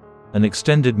chevauchée, an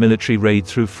extended military raid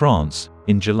through France,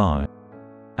 in July.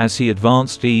 As he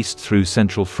advanced east through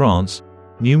central France,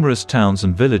 numerous towns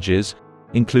and villages,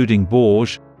 including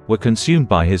Bourges, were consumed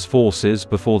by his forces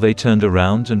before they turned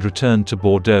around and returned to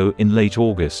Bordeaux in late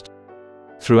August.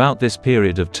 Throughout this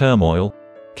period of turmoil,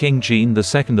 King Jean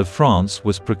II of France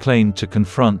was proclaimed to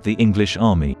confront the English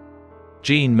army.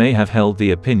 Jean may have held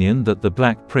the opinion that the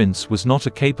Black Prince was not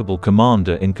a capable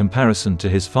commander in comparison to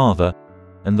his father,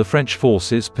 and the French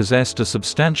forces possessed a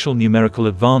substantial numerical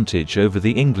advantage over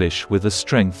the English with a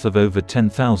strength of over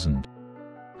 10,000.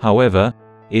 However,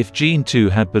 if Jean II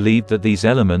had believed that these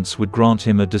elements would grant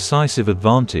him a decisive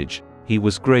advantage, he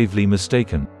was gravely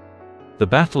mistaken. The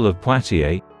Battle of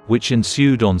Poitiers, which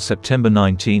ensued on September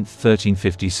 19,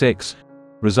 1356,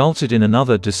 resulted in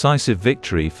another decisive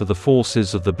victory for the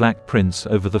forces of the Black Prince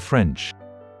over the French.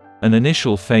 An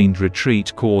initial feigned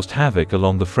retreat caused havoc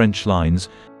along the French lines,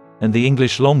 and the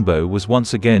English longbow was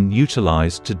once again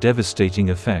utilized to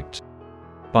devastating effect.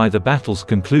 By the battle's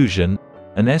conclusion,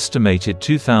 an estimated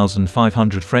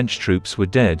 2,500 French troops were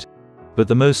dead, but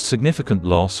the most significant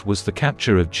loss was the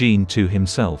capture of Jean II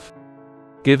himself.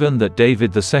 Given that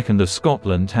David II of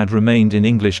Scotland had remained in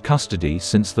English custody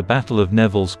since the Battle of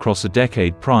Neville's Cross a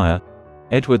decade prior,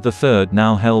 Edward III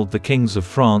now held the kings of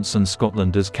France and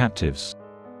Scotland as captives.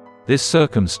 This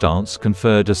circumstance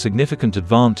conferred a significant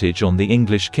advantage on the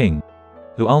English king,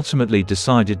 who ultimately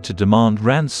decided to demand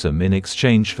ransom in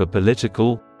exchange for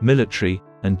political, military,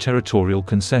 and territorial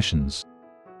concessions.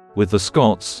 With the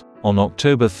Scots, on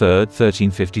October 3,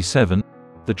 1357,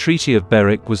 the Treaty of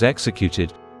Berwick was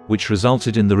executed, which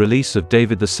resulted in the release of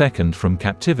David II from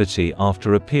captivity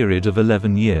after a period of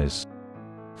 11 years.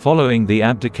 Following the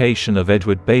abdication of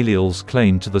Edward Balliol's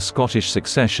claim to the Scottish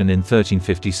succession in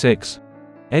 1356,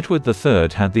 Edward III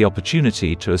had the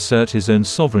opportunity to assert his own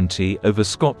sovereignty over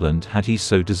Scotland had he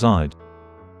so desired.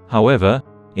 However,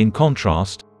 in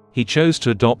contrast, he chose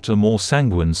to adopt a more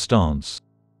sanguine stance.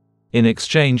 In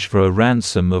exchange for a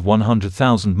ransom of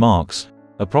 100,000 marks,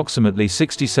 approximately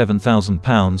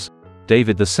 £67,000,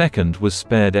 David II was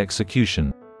spared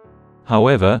execution.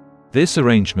 However, this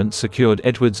arrangement secured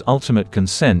Edward's ultimate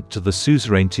consent to the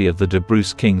suzerainty of the De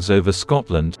Bruce kings over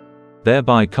Scotland,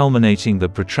 thereby culminating the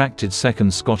protracted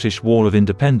Second Scottish War of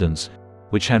Independence,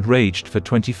 which had raged for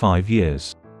 25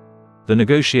 years. The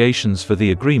negotiations for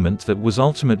the agreement that was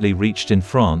ultimately reached in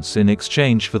France in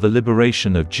exchange for the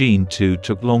liberation of Jean II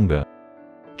took longer.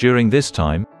 During this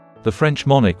time, the French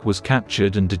monarch was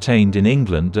captured and detained in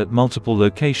England at multiple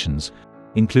locations,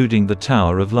 including the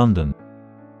Tower of London.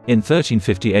 In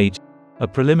 1358, a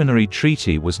preliminary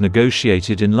treaty was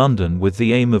negotiated in London with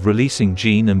the aim of releasing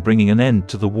Jean and bringing an end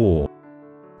to the war.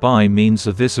 By means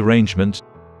of this arrangement,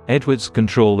 Edward's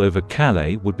control over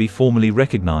Calais would be formally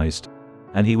recognized,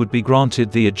 and he would be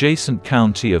granted the adjacent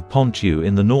county of Poitiers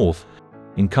in the north,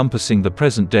 encompassing the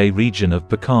present-day region of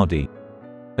Picardy.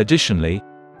 Additionally,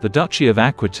 the Duchy of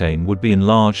Aquitaine would be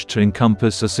enlarged to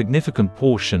encompass a significant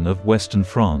portion of western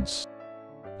France.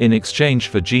 In exchange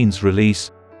for Jean's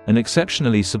release, an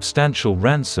exceptionally substantial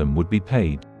ransom would be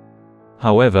paid.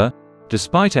 However,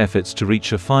 despite efforts to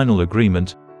reach a final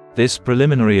agreement, this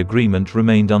preliminary agreement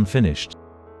remained unfinished.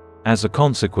 As a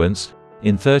consequence,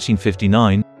 in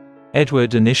 1359,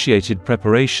 Edward initiated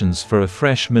preparations for a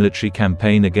fresh military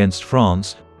campaign against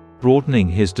France, broadening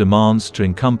his demands to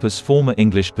encompass former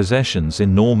English possessions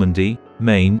in Normandy,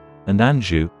 Maine, and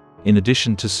Anjou, in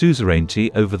addition to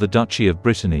suzerainty over the Duchy of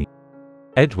Brittany.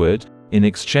 Edward, in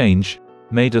exchange,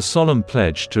 made a solemn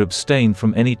pledge to abstain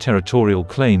from any territorial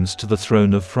claims to the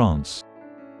throne of France.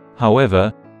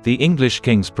 However, the English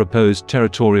king's proposed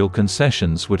territorial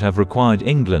concessions would have required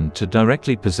England to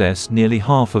directly possess nearly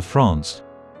half of France,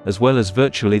 as well as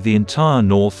virtually the entire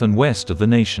north and west of the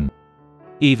nation.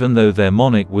 Even though their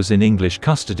monarch was in English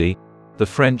custody, the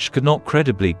French could not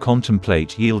credibly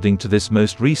contemplate yielding to this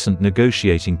most recent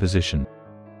negotiating position.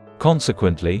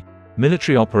 Consequently,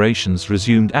 military operations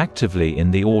resumed actively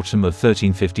in the autumn of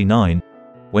 1359,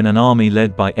 when an army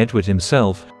led by Edward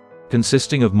himself,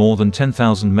 consisting of more than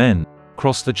 10,000 men,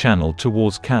 crossed the Channel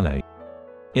towards Calais.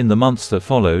 In the months that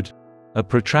followed, a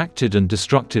protracted and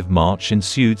destructive march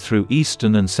ensued through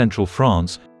eastern and central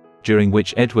France, during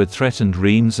which Edward threatened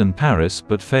Reims and Paris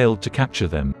but failed to capture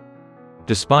them.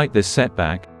 Despite this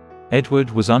setback,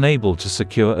 Edward was unable to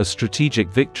secure a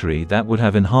strategic victory that would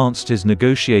have enhanced his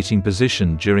negotiating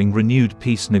position during renewed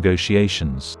peace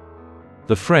negotiations.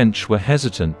 The French were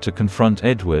hesitant to confront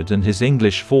Edward and his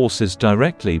English forces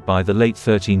directly by the late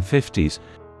 1350s,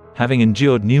 having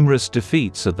endured numerous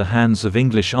defeats at the hands of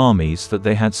English armies that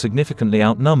they had significantly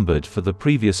outnumbered for the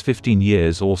previous 15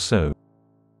 years or so.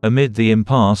 Amid the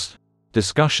impasse,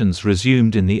 discussions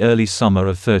resumed in the early summer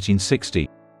of 1360.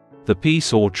 The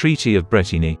peace or Treaty of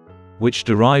Bretigny, which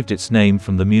derived its name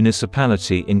from the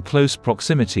municipality in close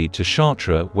proximity to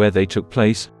Chartres where they took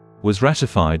place, was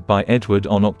ratified by Edward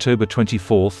on October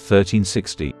 24,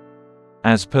 1360.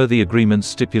 As per the agreement's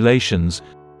stipulations,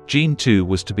 Jean too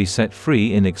was to be set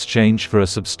free in exchange for a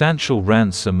substantial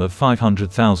ransom of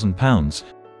 £500,000.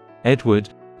 Edward,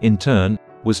 in turn,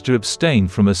 was to abstain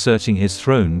from asserting his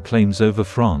throne claims over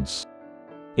France.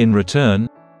 In return,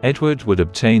 Edward would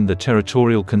obtain the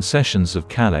territorial concessions of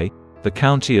Calais, the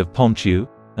county of Poitiers,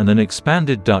 and an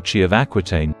expanded Duchy of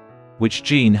Aquitaine, which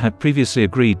Jean had previously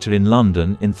agreed to in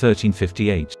London in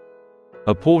 1358.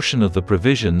 A portion of the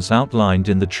provisions outlined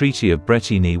in the Treaty of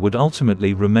Bretigny would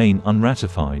ultimately remain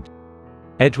unratified.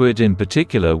 Edward in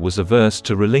particular was averse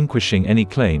to relinquishing any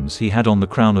claims he had on the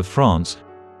Crown of France,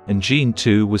 and Jean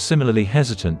too was similarly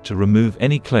hesitant to remove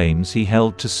any claims he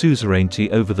held to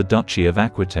suzerainty over the Duchy of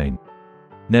Aquitaine.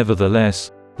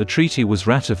 Nevertheless, the treaty was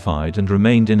ratified and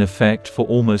remained in effect for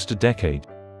almost a decade.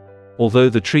 Although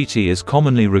the treaty is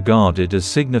commonly regarded as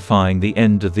signifying the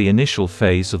end of the initial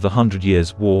phase of the 100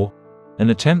 Years' War,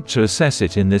 an attempt to assess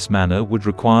it in this manner would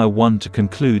require one to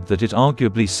conclude that it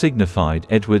arguably signified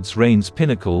Edward's reign's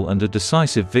pinnacle and a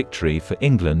decisive victory for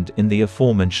England in the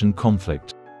aforementioned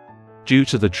conflict. Due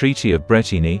to the Treaty of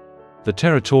Bretigny, the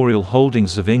territorial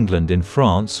holdings of England in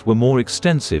France were more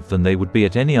extensive than they would be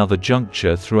at any other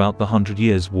juncture throughout the 100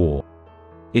 Years' War.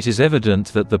 It is evident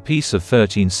that the Peace of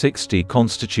 1360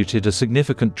 constituted a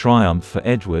significant triumph for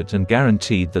Edward and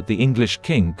guaranteed that the English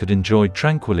king could enjoy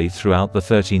tranquilly throughout the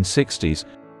 1360s,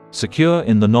 secure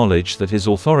in the knowledge that his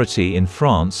authority in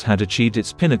France had achieved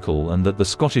its pinnacle and that the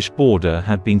Scottish border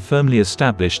had been firmly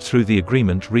established through the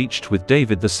agreement reached with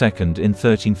David II in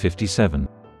 1357.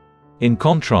 In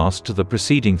contrast to the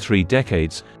preceding 3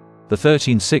 decades, the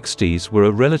 1360s were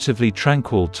a relatively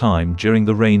tranquil time during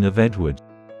the reign of Edward.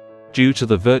 Due to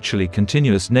the virtually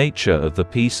continuous nature of the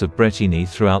Peace of Bretigny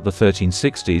throughout the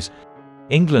 1360s,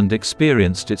 England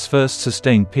experienced its first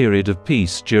sustained period of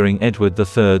peace during Edward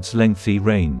III's lengthy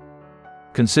reign.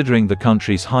 Considering the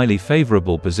country's highly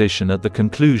favourable position at the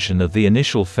conclusion of the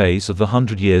initial phase of the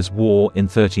 100 Years' War in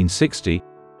 1360,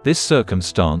 this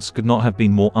circumstance could not have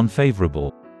been more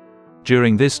unfavourable.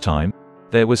 During this time,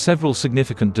 there were several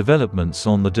significant developments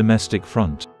on the domestic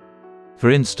front. For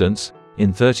instance, in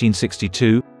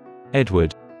 1362,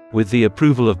 Edward, with the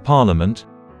approval of Parliament,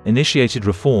 initiated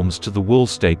reforms to the wool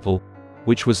staple,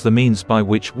 which was the means by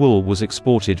which wool was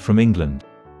exported from England.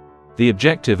 The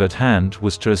objective at hand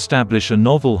was to establish a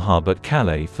novel hub at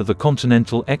Calais for the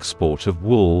continental export of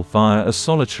wool via a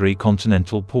solitary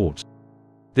continental port.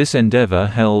 This endeavour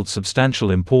held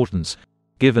substantial importance,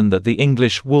 given that the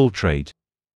English wool trade,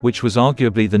 which was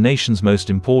arguably the nation's most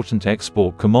important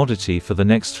export commodity for the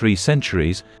next 3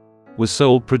 centuries, was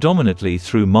sold predominantly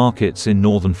through markets in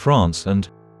northern France and,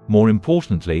 more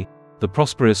importantly, the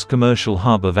prosperous commercial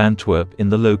hub of Antwerp in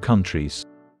the Low Countries.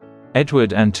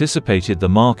 Edward anticipated the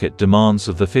market demands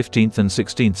of the 15th and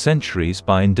 16th centuries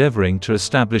by endeavouring to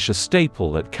establish a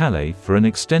staple at Calais for an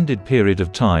extended period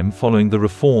of time following the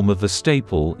reform of the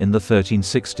staple in the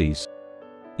 1360s.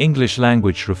 English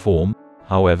language reform,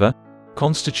 however,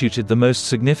 constituted the most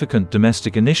significant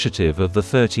domestic initiative of the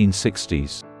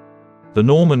 1360s. The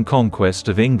Norman conquest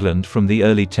of England from the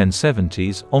early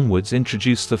 1070s onwards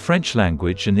introduced the French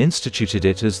language and instituted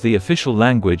it as the official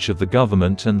language of the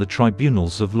government and the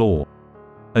tribunals of law.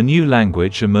 A new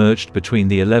language emerged between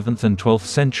the 11th and 12th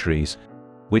centuries,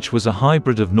 which was a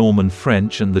hybrid of Norman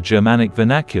French and the Germanic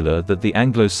vernacular that the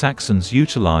Anglo-Saxons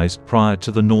utilized prior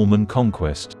to the Norman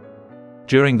conquest.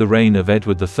 During the reign of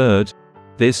Edward III,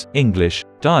 this English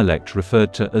dialect,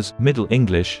 referred to as Middle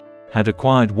English, had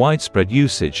acquired widespread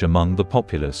usage among the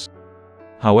populace.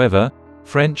 However,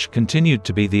 French continued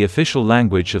to be the official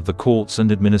language of the courts and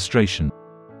administration.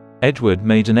 Edward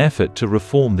made an effort to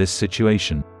reform this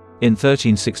situation. In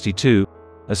 1362,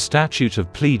 a statute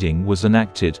of pleading was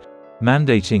enacted,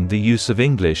 mandating the use of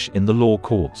English in the law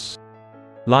courts.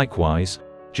 Likewise,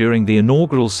 during the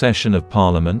inaugural session of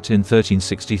Parliament in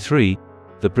 1363,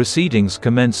 the proceedings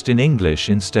commenced in English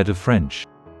instead of French.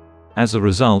 As a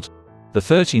result, the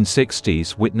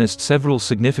 1360s witnessed several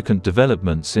significant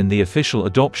developments in the official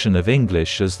adoption of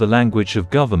English as the language of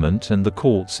government and the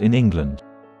courts in England.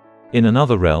 In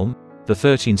another realm, the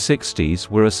 1360s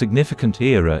were a significant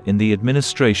era in the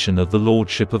administration of the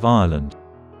Lordship of Ireland.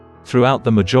 Throughout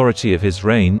the majority of his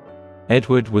reign,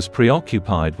 Edward was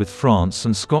preoccupied with France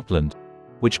and Scotland,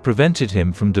 which prevented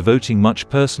him from devoting much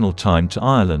personal time to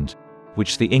Ireland,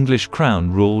 which the English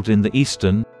crown ruled in the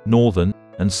eastern, northern,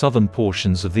 and southern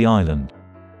portions of the island.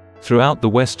 Throughout the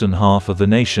western half of the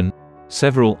nation,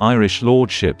 several Irish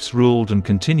lordships ruled and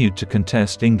continued to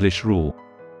contest English rule.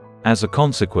 As a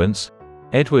consequence,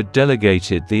 Edward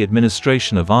delegated the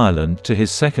administration of Ireland to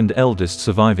his second eldest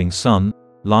surviving son,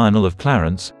 Lionel of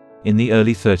Clarence, in the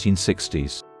early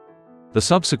 1360s. The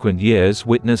subsequent years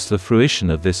witnessed the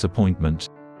fruition of this appointment.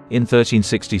 In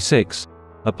 1366,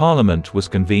 a parliament was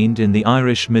convened in the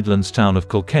Irish Midlands town of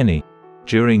Kilkenny,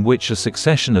 during which a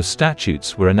succession of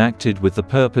statutes were enacted with the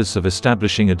purpose of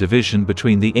establishing a division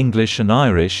between the English and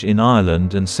Irish in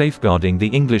Ireland and safeguarding the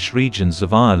English regions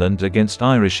of Ireland against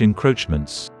Irish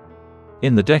encroachments.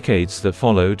 In the decades that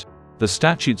followed, the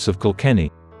Statutes of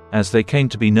Kilkenny, as they came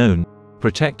to be known,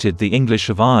 protected the English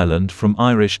of Ireland from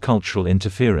Irish cultural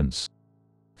interference.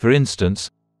 For instance,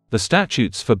 the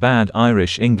statutes forbade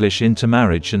Irish-English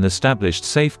intermarriage and established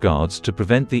safeguards to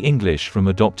prevent the English from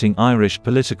adopting Irish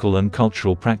political and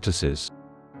cultural practices.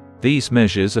 These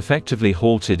measures effectively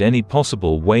halted any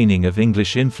possible waning of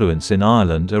English influence in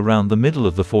Ireland around the middle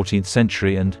of the 14th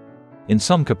century and, in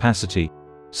some capacity,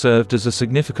 served as a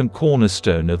significant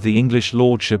cornerstone of the English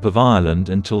lordship of Ireland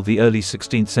until the early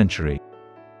 16th century.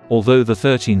 Although the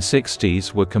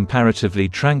 1360s were comparatively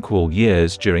tranquil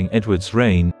years during Edward's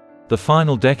reign, the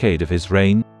final decade of his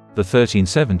reign, the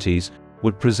 1370s,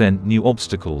 would present new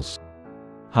obstacles.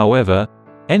 However,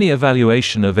 any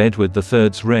evaluation of Edward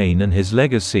III's reign and his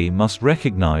legacy must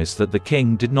recognize that the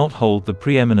king did not hold the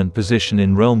preeminent position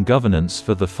in realm governance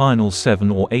for the final 7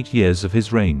 or 8 years of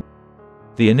his reign.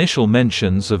 The initial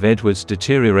mentions of Edward's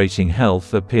deteriorating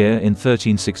health appear in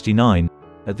 1369,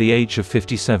 at the age of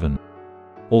 57.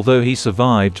 Although he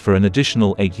survived for an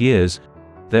additional 8 years,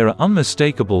 there are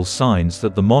unmistakable signs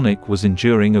that the monarch was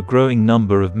enduring a growing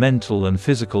number of mental and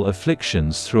physical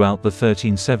afflictions throughout the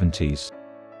 1370s.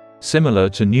 Similar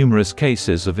to numerous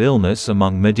cases of illness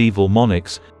among medieval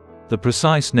monarchs, the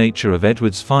precise nature of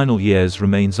Edward's final years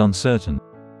remains uncertain.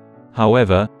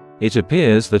 However, it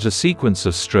appears that a sequence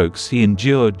of strokes he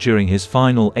endured during his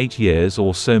final 8 years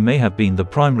or so may have been the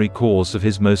primary cause of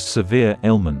his most severe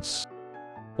ailments.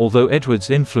 Although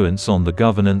Edward's influence on the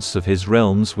governance of his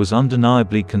realms was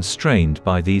undeniably constrained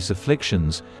by these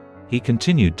afflictions, he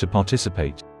continued to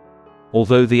participate.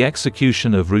 Although the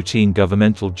execution of routine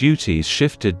governmental duties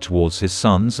shifted towards his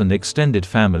sons and extended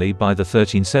family by the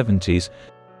 1370s,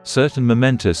 certain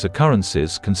momentous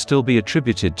occurrences can still be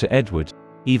attributed to Edward,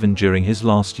 even during his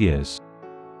last years.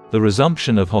 The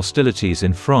resumption of hostilities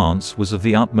in France was of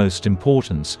the utmost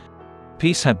importance.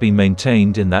 Peace had been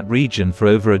maintained in that region for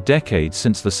over a decade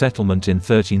since the settlement in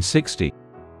 1360.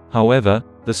 However,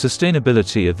 the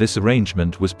sustainability of this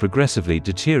arrangement was progressively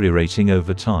deteriorating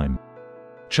over time.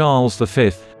 Charles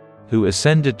V, who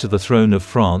ascended to the throne of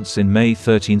France in May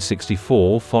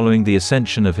 1364 following the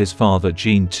ascension of his father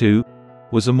Jean II,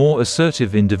 was a more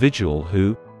assertive individual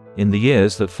who, in the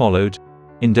years that followed,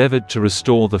 endeavored to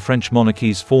restore the French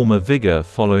monarchy's former vigor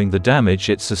following the damage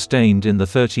it sustained in the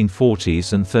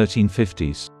 1340s and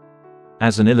 1350s.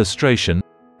 As an illustration,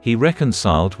 he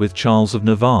reconciled with Charles of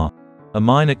Navarre, a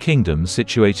minor kingdom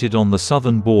situated on the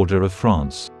southern border of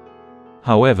France.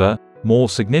 However, more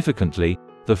significantly,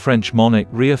 the French monarch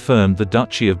reaffirmed the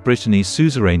Duchy of Brittany's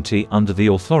suzerainty under the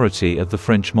authority of the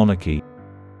French monarchy.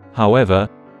 However,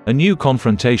 a new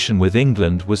confrontation with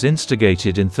England was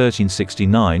instigated in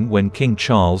 1369 when King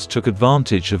Charles took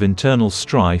advantage of internal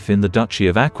strife in the Duchy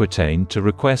of Aquitaine to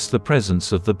request the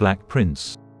presence of the Black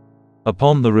Prince.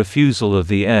 Upon the refusal of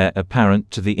the heir apparent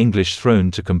to the English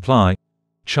throne to comply,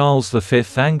 Charles V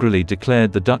angrily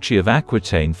declared the Duchy of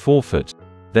Aquitaine forfeit,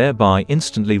 thereby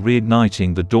instantly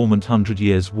reigniting the dormant Hundred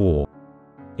Years' War.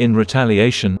 In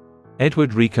retaliation,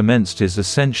 Edward recommenced his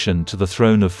ascension to the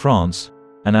throne of France,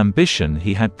 an ambition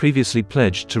he had previously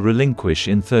pledged to relinquish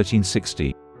in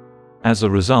 1360. As a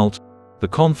result, the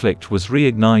conflict was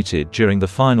reignited during the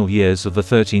final years of the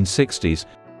 1360s,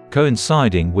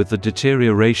 coinciding with the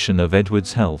deterioration of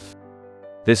Edward's health.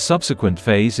 This subsequent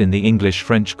phase in the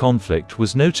English-French conflict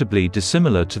was notably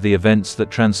dissimilar to the events that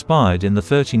transpired in the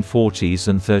 1340s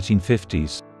and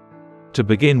 1350s. To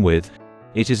begin with,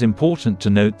 it is important to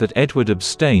note that Edward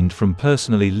abstained from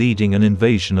personally leading an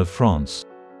invasion of France.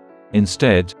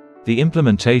 Instead, the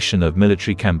implementation of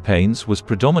military campaigns was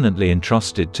predominantly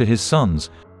entrusted to his sons,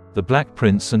 the Black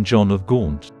Prince and John of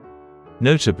Gaunt.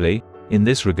 Notably, in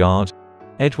this regard,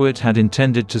 Edward had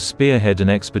intended to spearhead an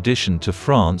expedition to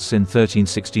France in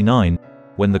 1369,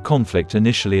 when the conflict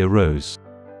initially arose.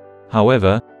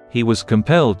 However, he was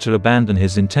compelled to abandon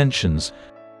his intentions,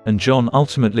 and John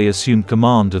ultimately assumed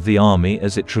command of the army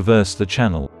as it traversed the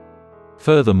Channel.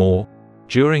 Furthermore,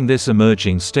 during this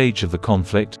emerging stage of the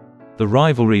conflict, the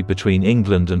rivalry between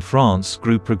England and France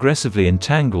grew progressively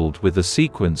entangled with a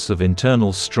sequence of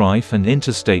internal strife and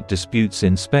interstate disputes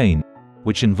in Spain,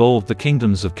 which involved the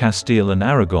kingdoms of Castile and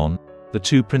Aragon, the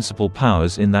two principal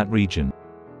powers in that region.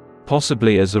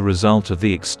 Possibly as a result of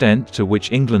the extent to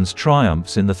which England's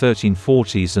triumphs in the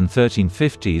 1340s and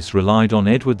 1350s relied on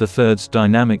Edward III's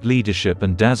dynamic leadership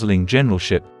and dazzling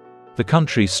generalship, the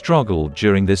country struggled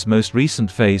during this most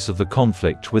recent phase of the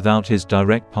conflict without his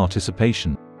direct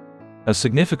participation. A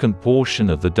significant portion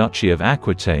of the Duchy of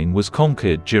Aquitaine was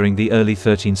conquered during the early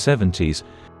 1370s,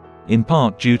 in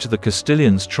part due to the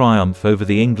Castilians' triumph over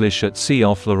the English at sea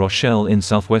off La Rochelle in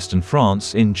southwestern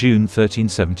France in June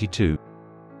 1372.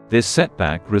 This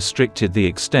setback restricted the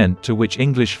extent to which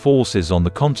English forces on the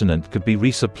continent could be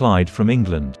resupplied from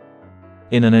England.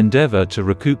 In an endeavour to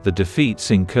recoup the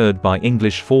defeats incurred by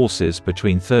English forces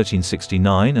between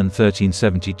 1369 and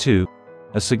 1372,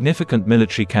 a significant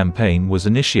military campaign was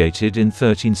initiated in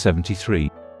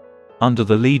 1373. Under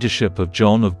the leadership of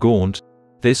John of Gaunt,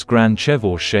 this grand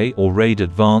chevauchée or raid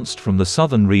advanced from the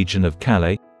southern region of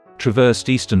Calais, traversed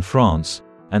eastern France,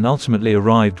 and ultimately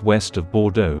arrived west of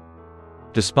Bordeaux.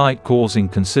 Despite causing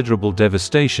considerable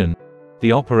devastation,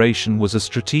 the operation was a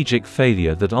strategic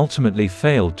failure that ultimately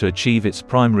failed to achieve its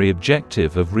primary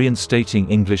objective of reinstating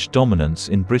English dominance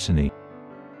in Brittany.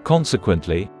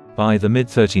 Consequently, by the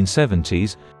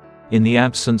mid-1370s, in the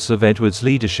absence of Edward's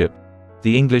leadership,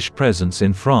 the English presence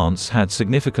in France had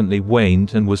significantly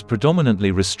waned and was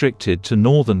predominantly restricted to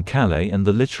northern Calais and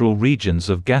the littoral regions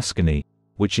of Gascony,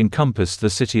 which encompassed the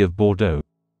city of Bordeaux.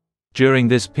 During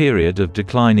this period of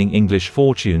declining English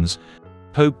fortunes,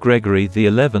 Pope Gregory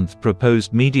XI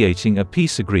proposed mediating a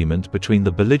peace agreement between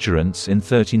the belligerents in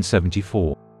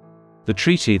 1374. The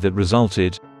treaty that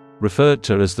resulted, referred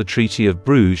to as the Treaty of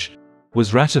Bruges,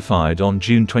 was ratified on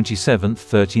June 27,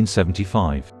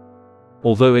 1375.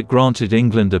 Although it granted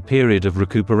England a period of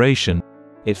recuperation,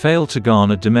 it failed to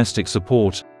garner domestic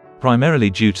support, primarily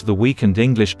due to the weakened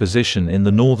English position in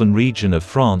the northern region of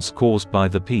France caused by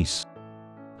the peace.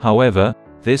 However,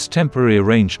 this temporary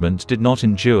arrangement did not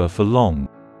endure for long,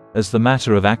 as the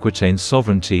matter of Aquitaine's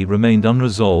sovereignty remained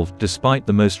unresolved despite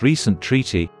the most recent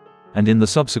treaty, and in the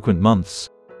subsequent months,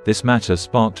 this matter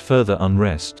sparked further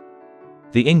unrest.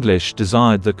 The English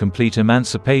desired the complete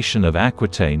emancipation of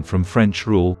Aquitaine from French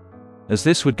rule, as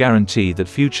this would guarantee that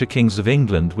future kings of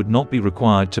England would not be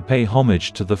required to pay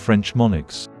homage to the French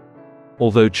monarchs.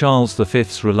 Although Charles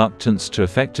V's reluctance to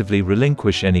effectively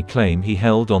relinquish any claim he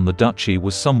held on the duchy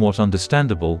was somewhat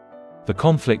understandable, the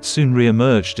conflict soon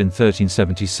re-emerged in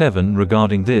 1377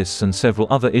 regarding this and several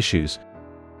other issues.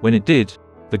 When it did,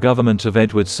 the government of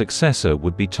Edward's successor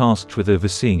would be tasked with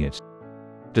overseeing it.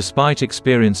 Despite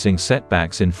experiencing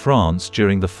setbacks in France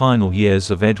during the final years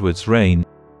of Edward's reign,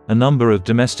 a number of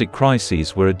domestic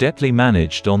crises were adeptly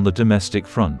managed on the domestic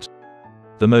front.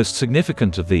 The most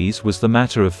significant of these was the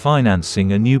matter of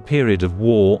financing a new period of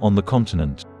war on the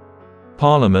continent.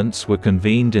 Parliaments were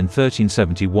convened in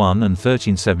 1371 and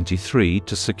 1373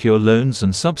 to secure loans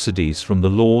and subsidies from the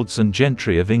lords and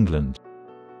gentry of England.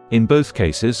 In both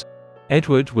cases,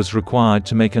 Edward was required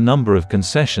to make a number of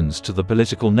concessions to the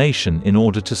political nation in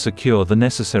order to secure the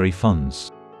necessary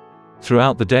funds.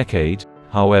 Throughout the decade,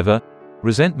 however,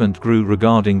 resentment grew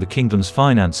regarding the kingdom's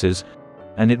finances,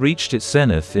 and it reached its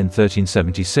zenith in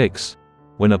 1376,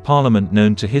 when a parliament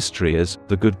known to history as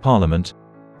the Good Parliament,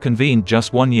 convened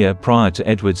just 1 year prior to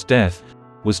Edward's death,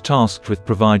 was tasked with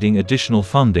providing additional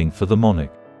funding for the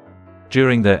monarch.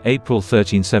 During their April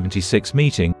 1376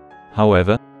 meeting,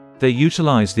 however, they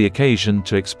utilized the occasion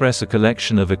to express a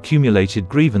collection of accumulated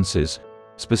grievances,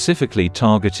 specifically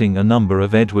targeting a number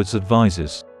of Edward's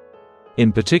advisors.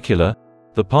 In particular,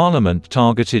 the Parliament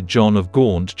targeted John of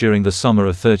Gaunt during the summer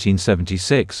of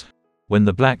 1376, when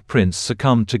the Black Prince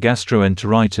succumbed to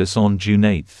gastroenteritis on June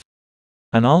 8.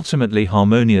 An ultimately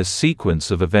harmonious sequence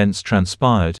of events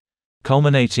transpired,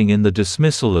 culminating in the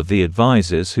dismissal of the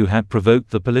advisors who had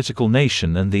provoked the political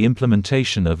nation and the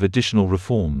implementation of additional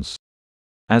reforms.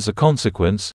 As a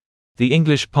consequence, the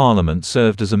English Parliament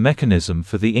served as a mechanism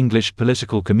for the English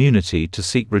political community to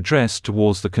seek redress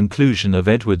towards the conclusion of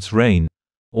Edward's reign,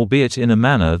 albeit in a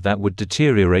manner that would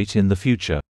deteriorate in the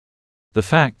future. The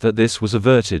fact that this was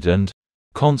averted and,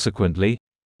 consequently,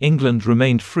 England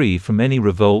remained free from any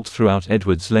revolt throughout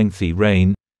Edward's lengthy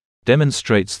reign,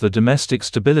 demonstrates the domestic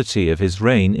stability of his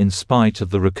reign in spite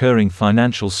of the recurring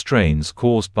financial strains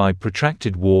caused by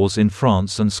protracted wars in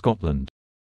France and Scotland.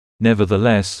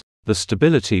 Nevertheless, the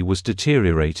stability was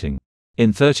deteriorating. In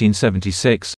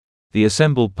 1376, the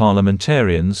assembled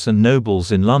parliamentarians and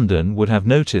nobles in London would have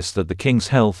noticed that the king's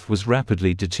health was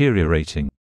rapidly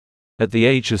deteriorating. At the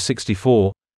age of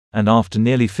 64, and after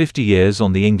nearly 50 years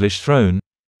on the English throne,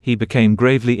 he became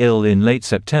gravely ill in late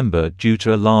September due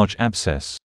to a large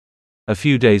abscess. A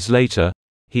few days later,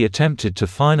 he attempted to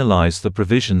finalize the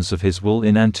provisions of his will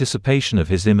in anticipation of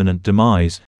his imminent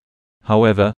demise.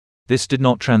 However, this did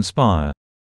not transpire.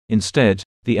 Instead,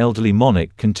 the elderly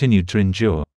monarch continued to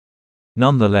endure.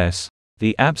 Nonetheless,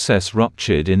 the abscess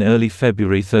ruptured in early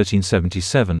February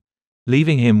 1377,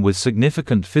 leaving him with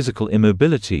significant physical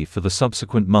immobility for the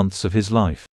subsequent months of his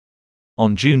life.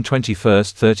 On June 21,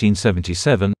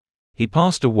 1377, he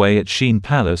passed away at Sheen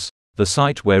Palace, the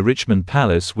site where Richmond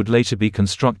Palace would later be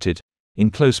constructed, in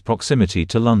close proximity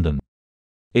to London.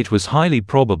 It was highly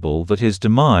probable that his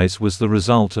demise was the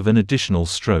result of an additional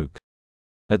stroke.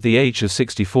 At the age of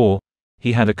 64,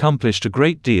 he had accomplished a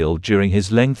great deal during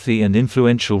his lengthy and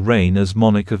influential reign as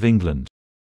monarch of England.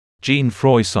 Jean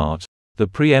Froissart, the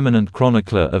preeminent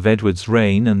chronicler of Edward's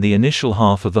reign and the initial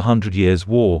half of the Hundred Years'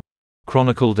 War,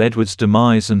 chronicled Edward's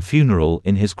demise and funeral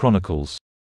in his chronicles.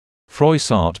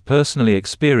 Froissart personally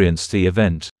experienced the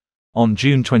event. On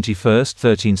June 21,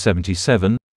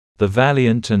 1377, the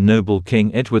valiant and noble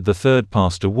King Edward III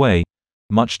passed away,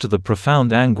 much to the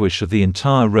profound anguish of the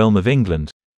entire realm of England,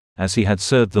 as he had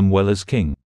served them well as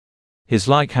king. His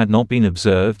like had not been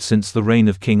observed since the reign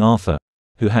of King Arthur,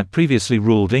 who had previously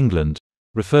ruled England,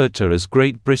 referred to as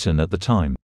Great Britain at the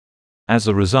time. As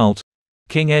a result,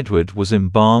 King Edward was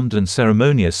embalmed and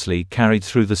ceremoniously carried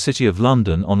through the city of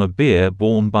London on a bier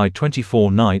borne by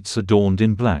 24 knights adorned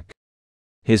in black.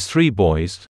 His 3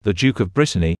 boys, the Duke of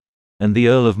Brittany, and the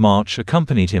Earl of March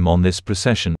accompanied him on this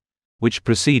procession, which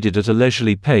proceeded at a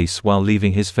leisurely pace while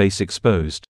leaving his face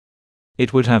exposed.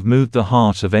 It would have moved the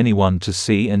heart of anyone to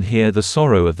see and hear the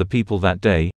sorrow of the people that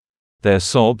day. Their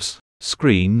sobs,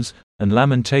 screams, and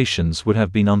lamentations would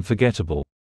have been unforgettable.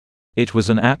 It was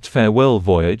an apt farewell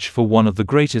voyage for one of the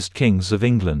greatest kings of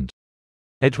England.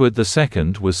 Edward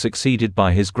II was succeeded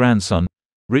by his grandson,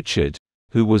 Richard,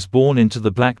 who was born into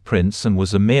the Black Prince and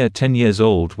was a mere 10 years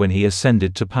old when he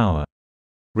ascended to power.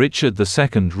 Richard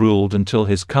II ruled until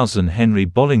his cousin Henry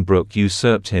Bolingbroke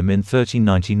usurped him in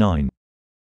 1399.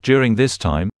 During this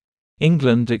time,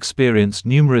 England experienced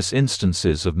numerous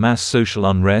instances of mass social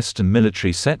unrest and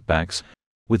military setbacks,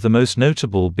 with the most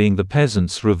notable being the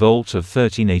Peasants' Revolt of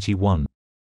 1381.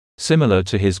 Similar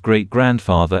to his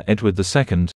great-grandfather Edward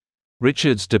II,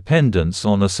 Richard's dependence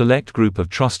on a select group of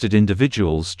trusted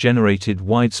individuals generated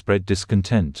widespread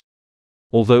discontent.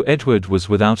 Although Edward was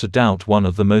without a doubt one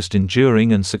of the most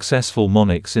enduring and successful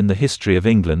monarchs in the history of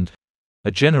England, A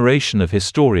generation of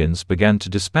historians began to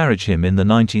disparage him in the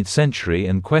 19th century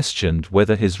and questioned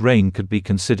whether his reign could be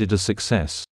considered a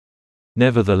success.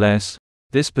 Nevertheless,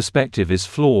 this perspective is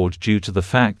flawed due to the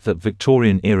fact that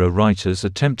Victorian-era writers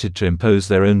attempted to impose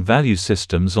their own value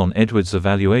systems on Edward's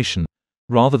evaluation,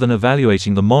 rather than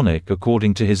evaluating the monarch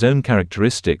according to his own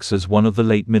characteristics as one of the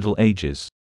late Middle Ages.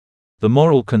 The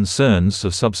moral concerns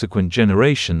of subsequent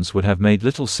generations would have made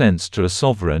little sense to a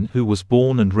sovereign who was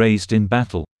born and raised in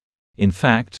battle. In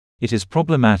fact, it is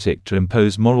problematic to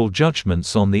impose moral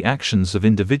judgments on the actions of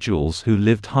individuals who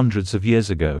lived hundreds of years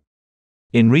ago.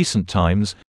 In recent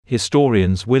times,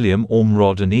 historians William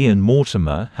Ormrod and Ian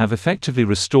Mortimer have effectively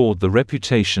restored the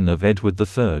reputation of Edward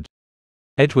III.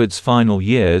 Edward's final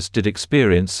years did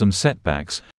experience some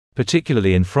setbacks,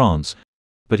 particularly in France,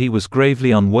 but he was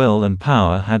gravely unwell and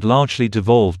power had largely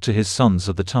devolved to his sons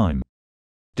at the time.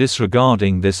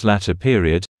 Disregarding this latter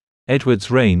period, Edward's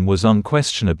reign was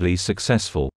unquestionably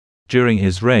successful. During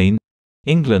his reign,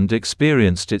 England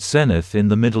experienced its zenith in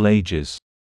the Middle Ages.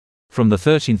 From the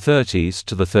 1330s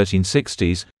to the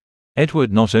 1360s,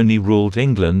 Edward not only ruled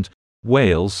England,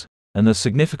 Wales, and a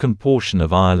significant portion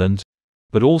of Ireland,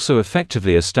 but also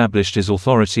effectively established his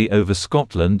authority over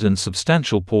Scotland and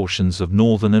substantial portions of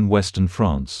northern and western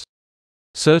France.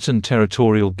 Certain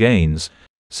territorial gains,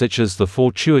 such as the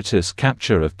fortuitous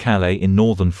capture of Calais in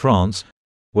northern France,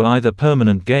 were either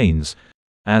permanent gains,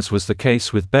 as was the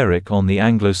case with Berwick on the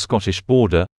Anglo-Scottish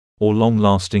border, or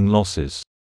long-lasting losses.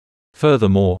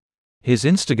 Furthermore, his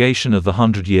instigation of the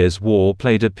Hundred Years' War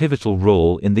played a pivotal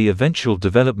role in the eventual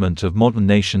development of modern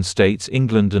nation-states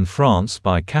England and France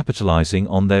by capitalizing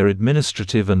on their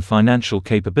administrative and financial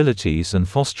capabilities and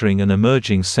fostering an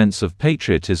emerging sense of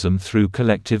patriotism through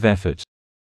collective effort.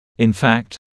 In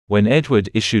fact, when Edward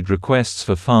issued requests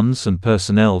for funds and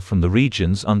personnel from the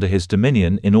regions under his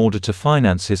dominion in order to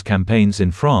finance his campaigns in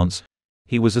France,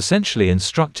 he was essentially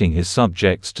instructing his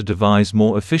subjects to devise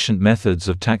more efficient methods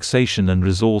of taxation and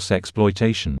resource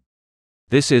exploitation.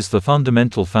 This is the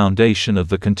fundamental foundation of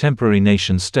the contemporary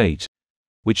nation-state,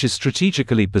 which is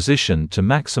strategically positioned to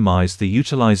maximize the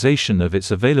utilization of its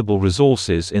available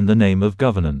resources in the name of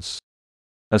governance.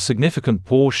 A significant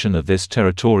portion of this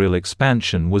territorial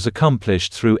expansion was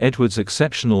accomplished through Edward's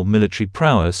exceptional military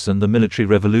prowess and the military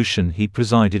revolution he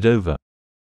presided over.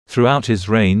 Throughout his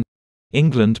reign,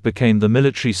 England became the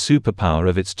military superpower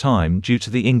of its time due to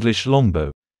the English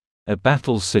longbow. At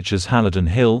battles such as Halidon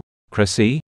Hill,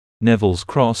 Crécy, Neville's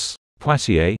Cross,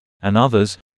 Poitiers, and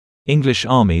others, English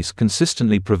armies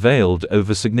consistently prevailed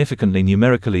over significantly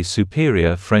numerically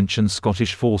superior French and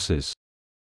Scottish forces.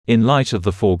 In light of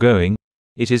the foregoing,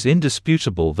 it is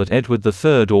indisputable that Edward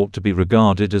III ought to be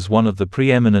regarded as one of the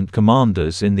preeminent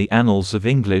commanders in the annals of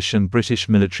English and British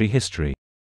military history.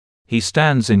 He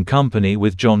stands in company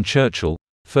with John Churchill,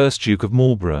 1st Duke of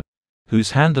Marlborough,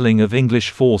 whose handling of English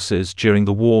forces during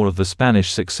the War of the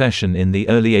Spanish Succession in the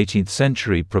early 18th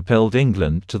century propelled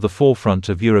England to the forefront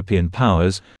of European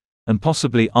powers, and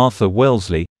possibly Arthur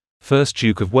Wellesley, 1st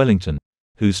Duke of Wellington,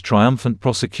 whose triumphant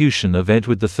prosecution of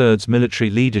Edward III's military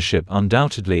leadership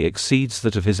undoubtedly exceeds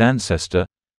that of his ancestor,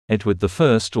 Edward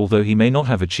I. Although he may not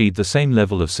have achieved the same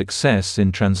level of success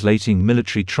in translating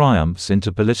military triumphs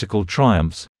into political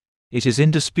triumphs, it is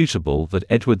indisputable that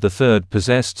Edward III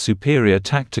possessed superior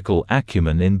tactical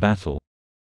acumen in battle.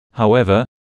 However,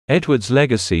 Edward's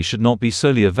legacy should not be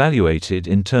solely evaluated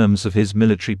in terms of his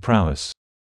military prowess.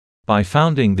 By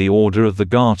founding the Order of the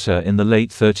Garter in the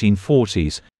late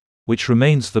 1340s, which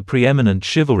remains the preeminent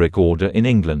chivalric order in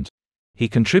England, he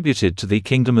contributed to the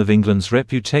Kingdom of England's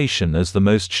reputation as the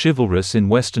most chivalrous in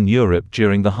Western Europe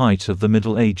during the height of the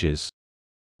Middle Ages.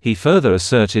 He further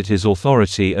asserted his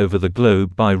authority over the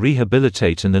globe by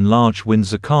rehabilitating and enlarged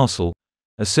Windsor Castle,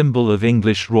 a symbol of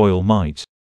English royal might.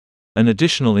 An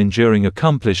additional enduring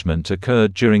accomplishment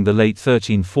occurred during the late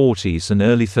 1340s and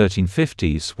early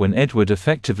 1350s when Edward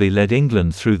effectively led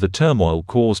England through the turmoil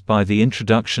caused by the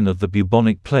introduction of the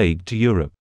bubonic plague to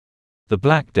Europe. The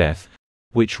Black Death,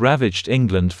 which ravaged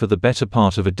England for the better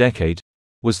part of a decade,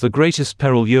 was the greatest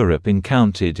peril Europe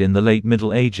encountered in the late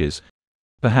Middle Ages.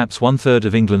 Perhaps 1/3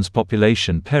 of England's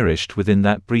population perished within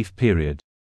that brief period.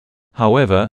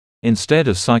 However, instead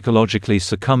of psychologically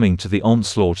succumbing to the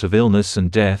onslaught of illness and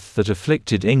death that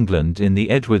afflicted England in the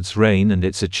Edward's reign, and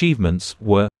its achievements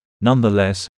were,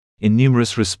 nonetheless, in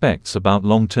numerous respects about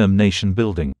long-term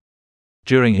nation-building.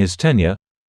 During his tenure,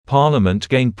 Parliament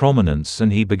gained prominence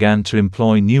and he began to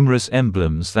employ numerous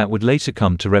emblems that would later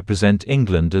come to represent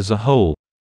England as a whole,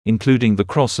 including the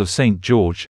Cross of St.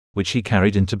 George, which he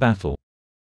carried into battle.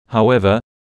 However,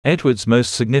 Edward's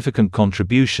most significant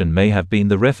contribution may have been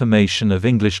the reformation of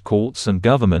English courts and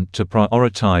government to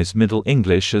prioritize Middle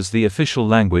English as the official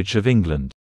language of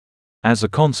England. As a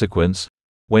consequence,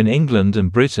 when England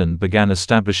and Britain began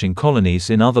establishing colonies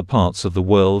in other parts of the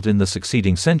world in the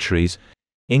succeeding centuries,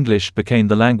 English became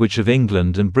the language of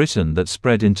England and Britain that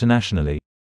spread internationally.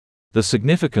 The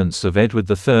significance of Edward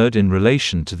III in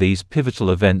relation to these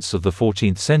pivotal events of the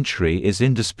 14th century is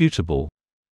indisputable.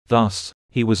 Thus,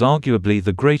 he was arguably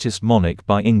the greatest monarch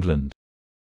by England.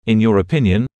 In your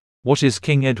opinion, what is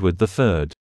King Edward III?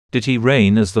 Did he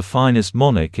reign as the finest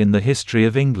monarch in the history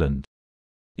of England?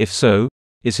 If so,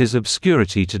 is his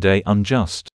obscurity today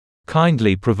unjust?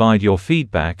 Kindly provide your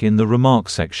feedback in the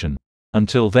remarks section.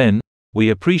 Until then, we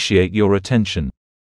appreciate your attention.